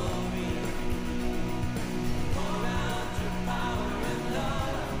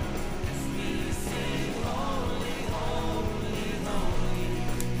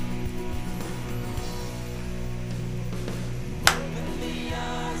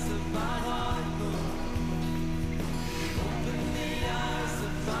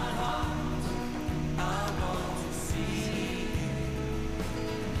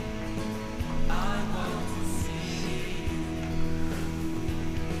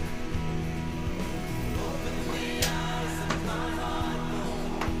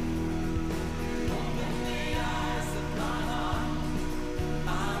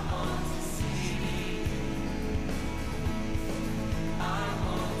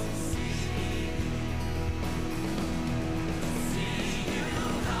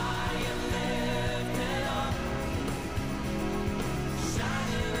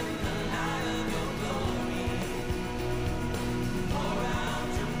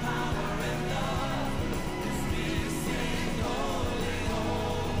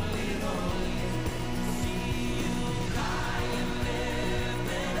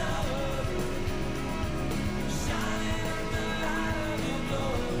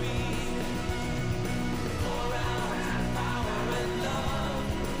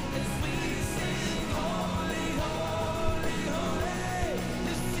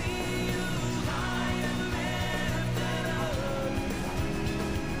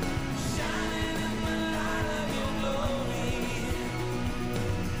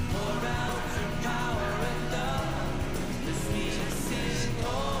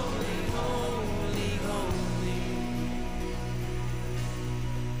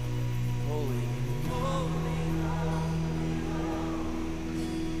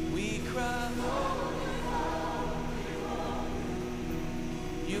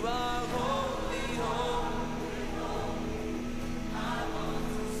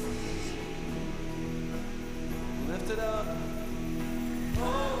lifted up.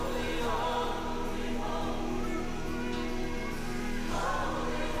 Holy, holy, holy.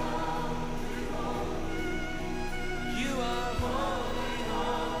 Holy, holy, holy. You are holy,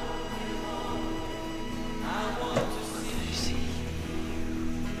 holy, holy. I want to see you.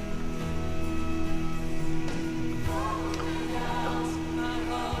 Holy eyes of my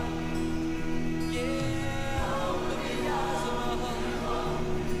heart. Yeah, open the eyes of my heart.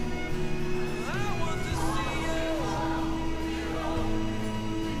 I want to see you.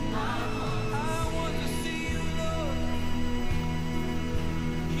 I want to see you, Lord.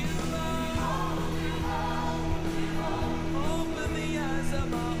 You are holy, holy, holy. Open the eyes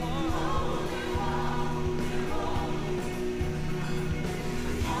of my heart. Holy, holy, holy.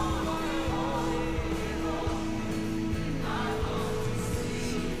 You are holy, holy. I want to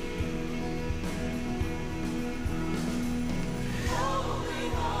see you. Holy,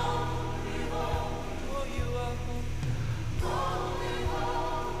 holy, holy. Oh, you are holy. Holy,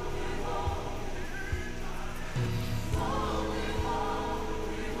 holy, holy. Holy,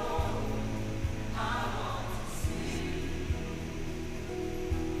 holy, holy. I want to see you.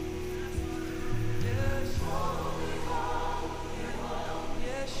 Yes, holy, holy, holy.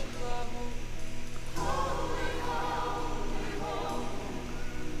 Yes, you are holy. Holy, holy, holy.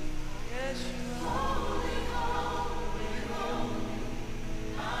 Yes, you are holy, holy, holy.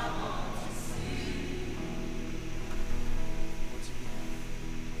 I want to see you. Once again.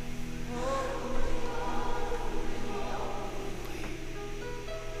 Holy, holy, holy.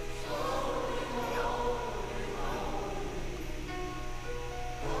 Holy, holy, holy.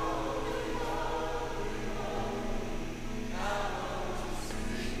 Holy, holy, holy. I want to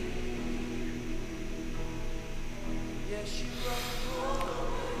see you. Yes, you are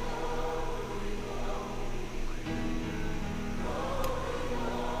holy, holy, holy. Holy,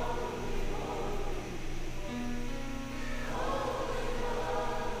 holy, holy. Holy,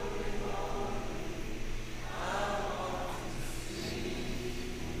 holy, holy. I want to see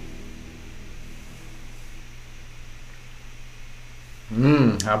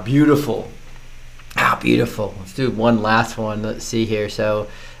you. How beautiful. How beautiful. Let's do one last one. Let's see here. So,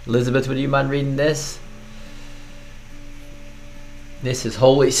 Elizabeth, would you mind reading this? This is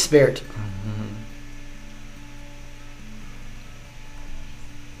Holy Spirit.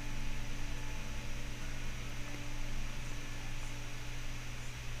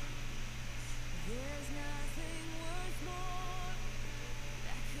 There's nothing worth more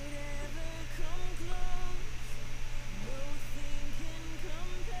that could ever come close. Nothing can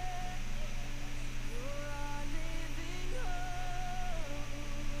compare. You're our living hope.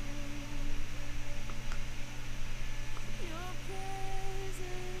 Your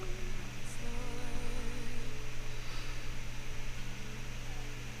presence, Lord.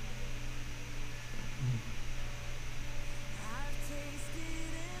 I've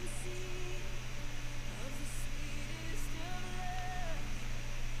tasted and seen of the sweetest of love,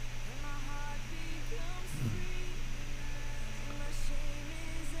 when my heart becomes free and my shame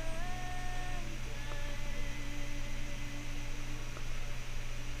is undone.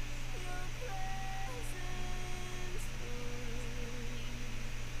 Your presence,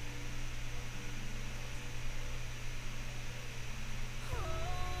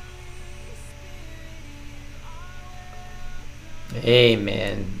 Holy Spirit, you are welcome.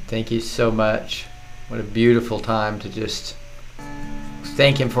 Amen. Thank you so much. What a beautiful time to just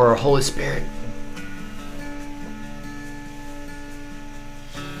thank Him for our Holy Spirit.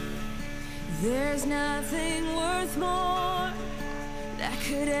 There's nothing worth more that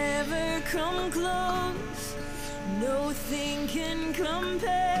could ever come close. Nothing can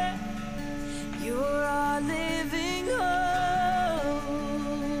compare. You're our living hope.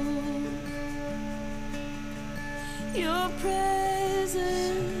 Your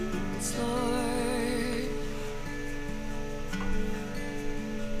presence, Lord.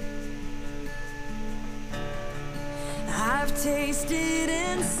 I've tasted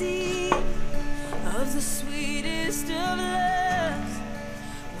and seen of the sweetest of loves,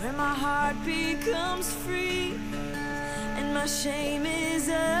 where my heart becomes free and my shame is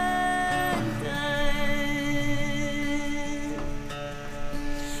undone.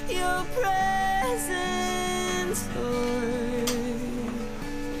 Your presence, Lord.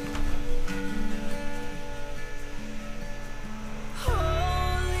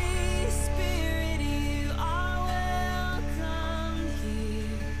 Holy Spirit, you are welcome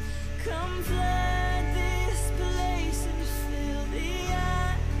here. Come flood this place and fill the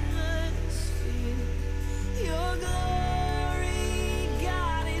atmosphere. Your glory,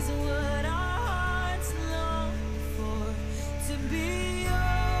 God, is what our hearts long for. To be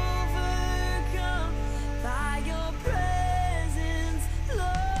overcome by your presence.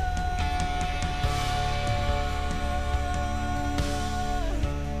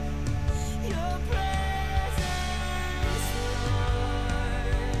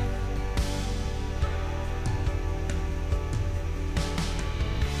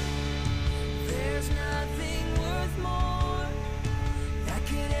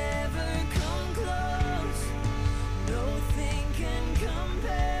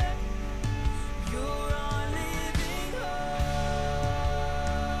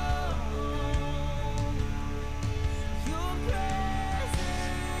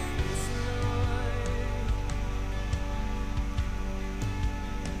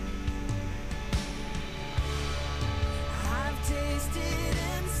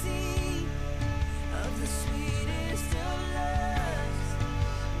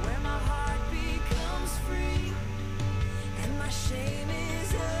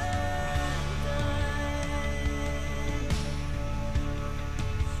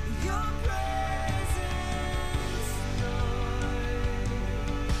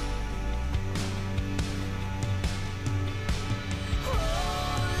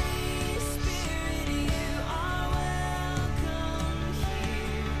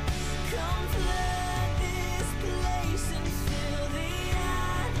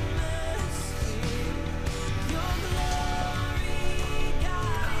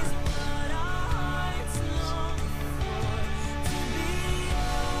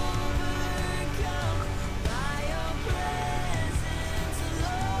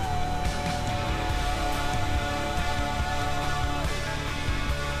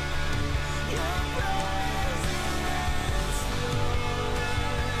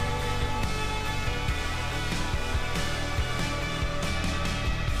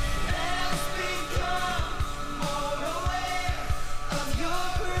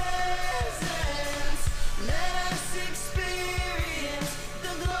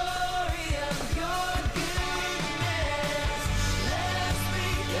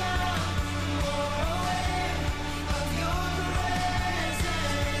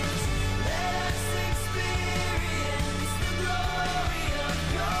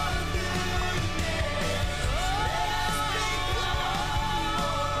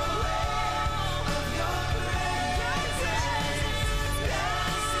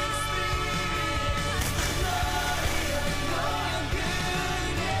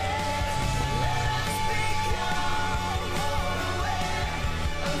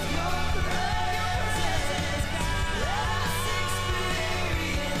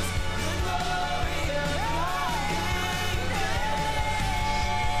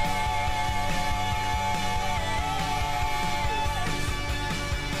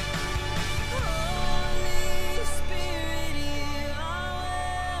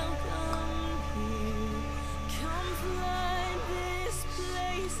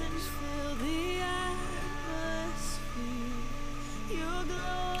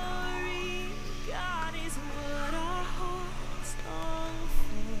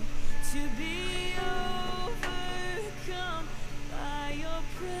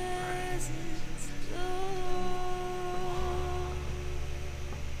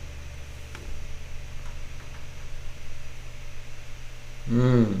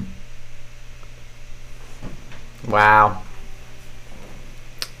 Wow.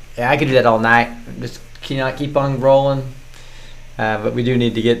 Yeah, I could do that all night. Just cannot keep on rolling. But we do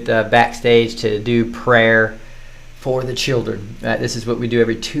need to get backstage to do prayer for the children. This is what we do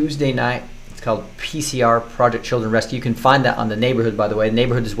every Tuesday night. It's called PCR, Project Children Rescue. You can find that on the Neighborhood, by the way. The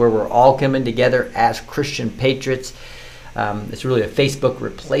Neighborhood is where we're all coming together as Christian patriots. It's really a Facebook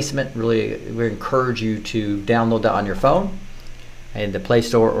replacement. Really, we encourage you to download that on your phone in the Play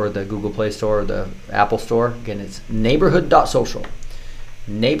Store or the Google Play Store or the Apple Store. Again, it's neighborhood.social.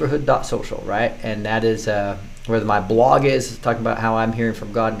 Neighborhood.social, right? And that is where my blog is, talking about how I'm hearing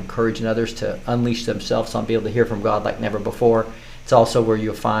from God and encouraging others to unleash themselves on be able to hear from God like never before. It's also where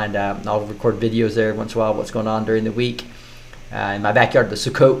you'll find, I'll record videos there once in a while, what's going on during the week. In my backyard, the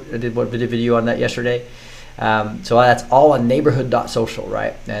Sukkot, I did one video on that yesterday. So that's all on neighborhood.social,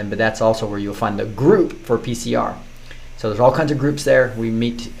 right? But that's also where you'll find the group for PCR. So there's all kinds of groups there. We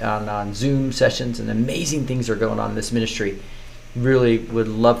meet on Zoom sessions, and amazing things are going on in this ministry. Really would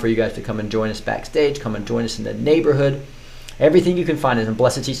love for you guys to come and join us backstage. Come and join us in the neighborhood. Everything you can find is on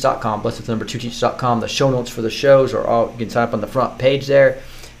blessed2teach.com, blessed2teach.com. The show notes for the shows are all, you can sign up on the front page there.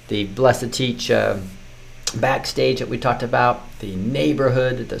 The Blessed to Teach backstage that we talked about, the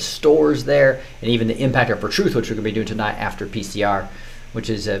neighborhood, the stores there, and even the Impactor for Truth, which we're going to be doing tonight after PCR, which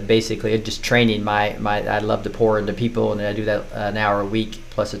is basically just training. I love to pour into people, and I do that an hour a week.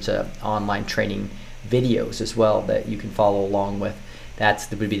 Plus, it's online training videos as well that you can follow along with. That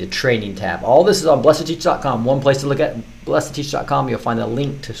would be the training tab. All this is on blessed2teach.com. One place to look at, blessed2teach.com. You'll find a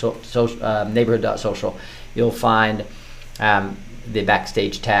link to neighborhood.social. You'll find the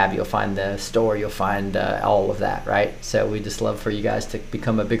backstage tab. You'll find the store. You'll find all of that, right? So we just love for you guys to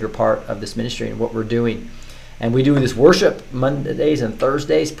become a bigger part of this ministry and what we're doing. And we do this worship Mondays and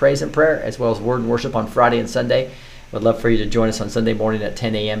Thursdays, praise and prayer, as well as word and worship on Friday and Sunday. Would love for you to join us on Sunday morning at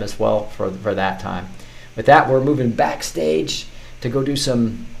 10 a.m. as well for that time. With that, we're moving backstage to go do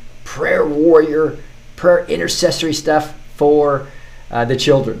some prayer warrior, prayer intercessory stuff for the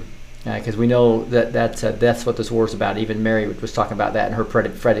children. Because we know that's what this war is about. Even Meri was talking about that in her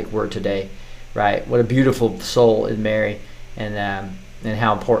prophetic word today, right? What a beautiful soul in Meri, and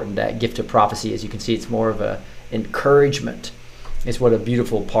how important that gift of prophecy is. You can see it's more of a encouragement. It's what a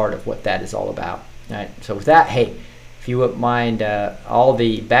beautiful part of what that is all about. Right? So with that, hey, if you wouldn't mind, all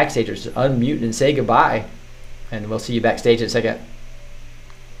the backstagers, unmute and say goodbye, and we'll see you backstage in a second.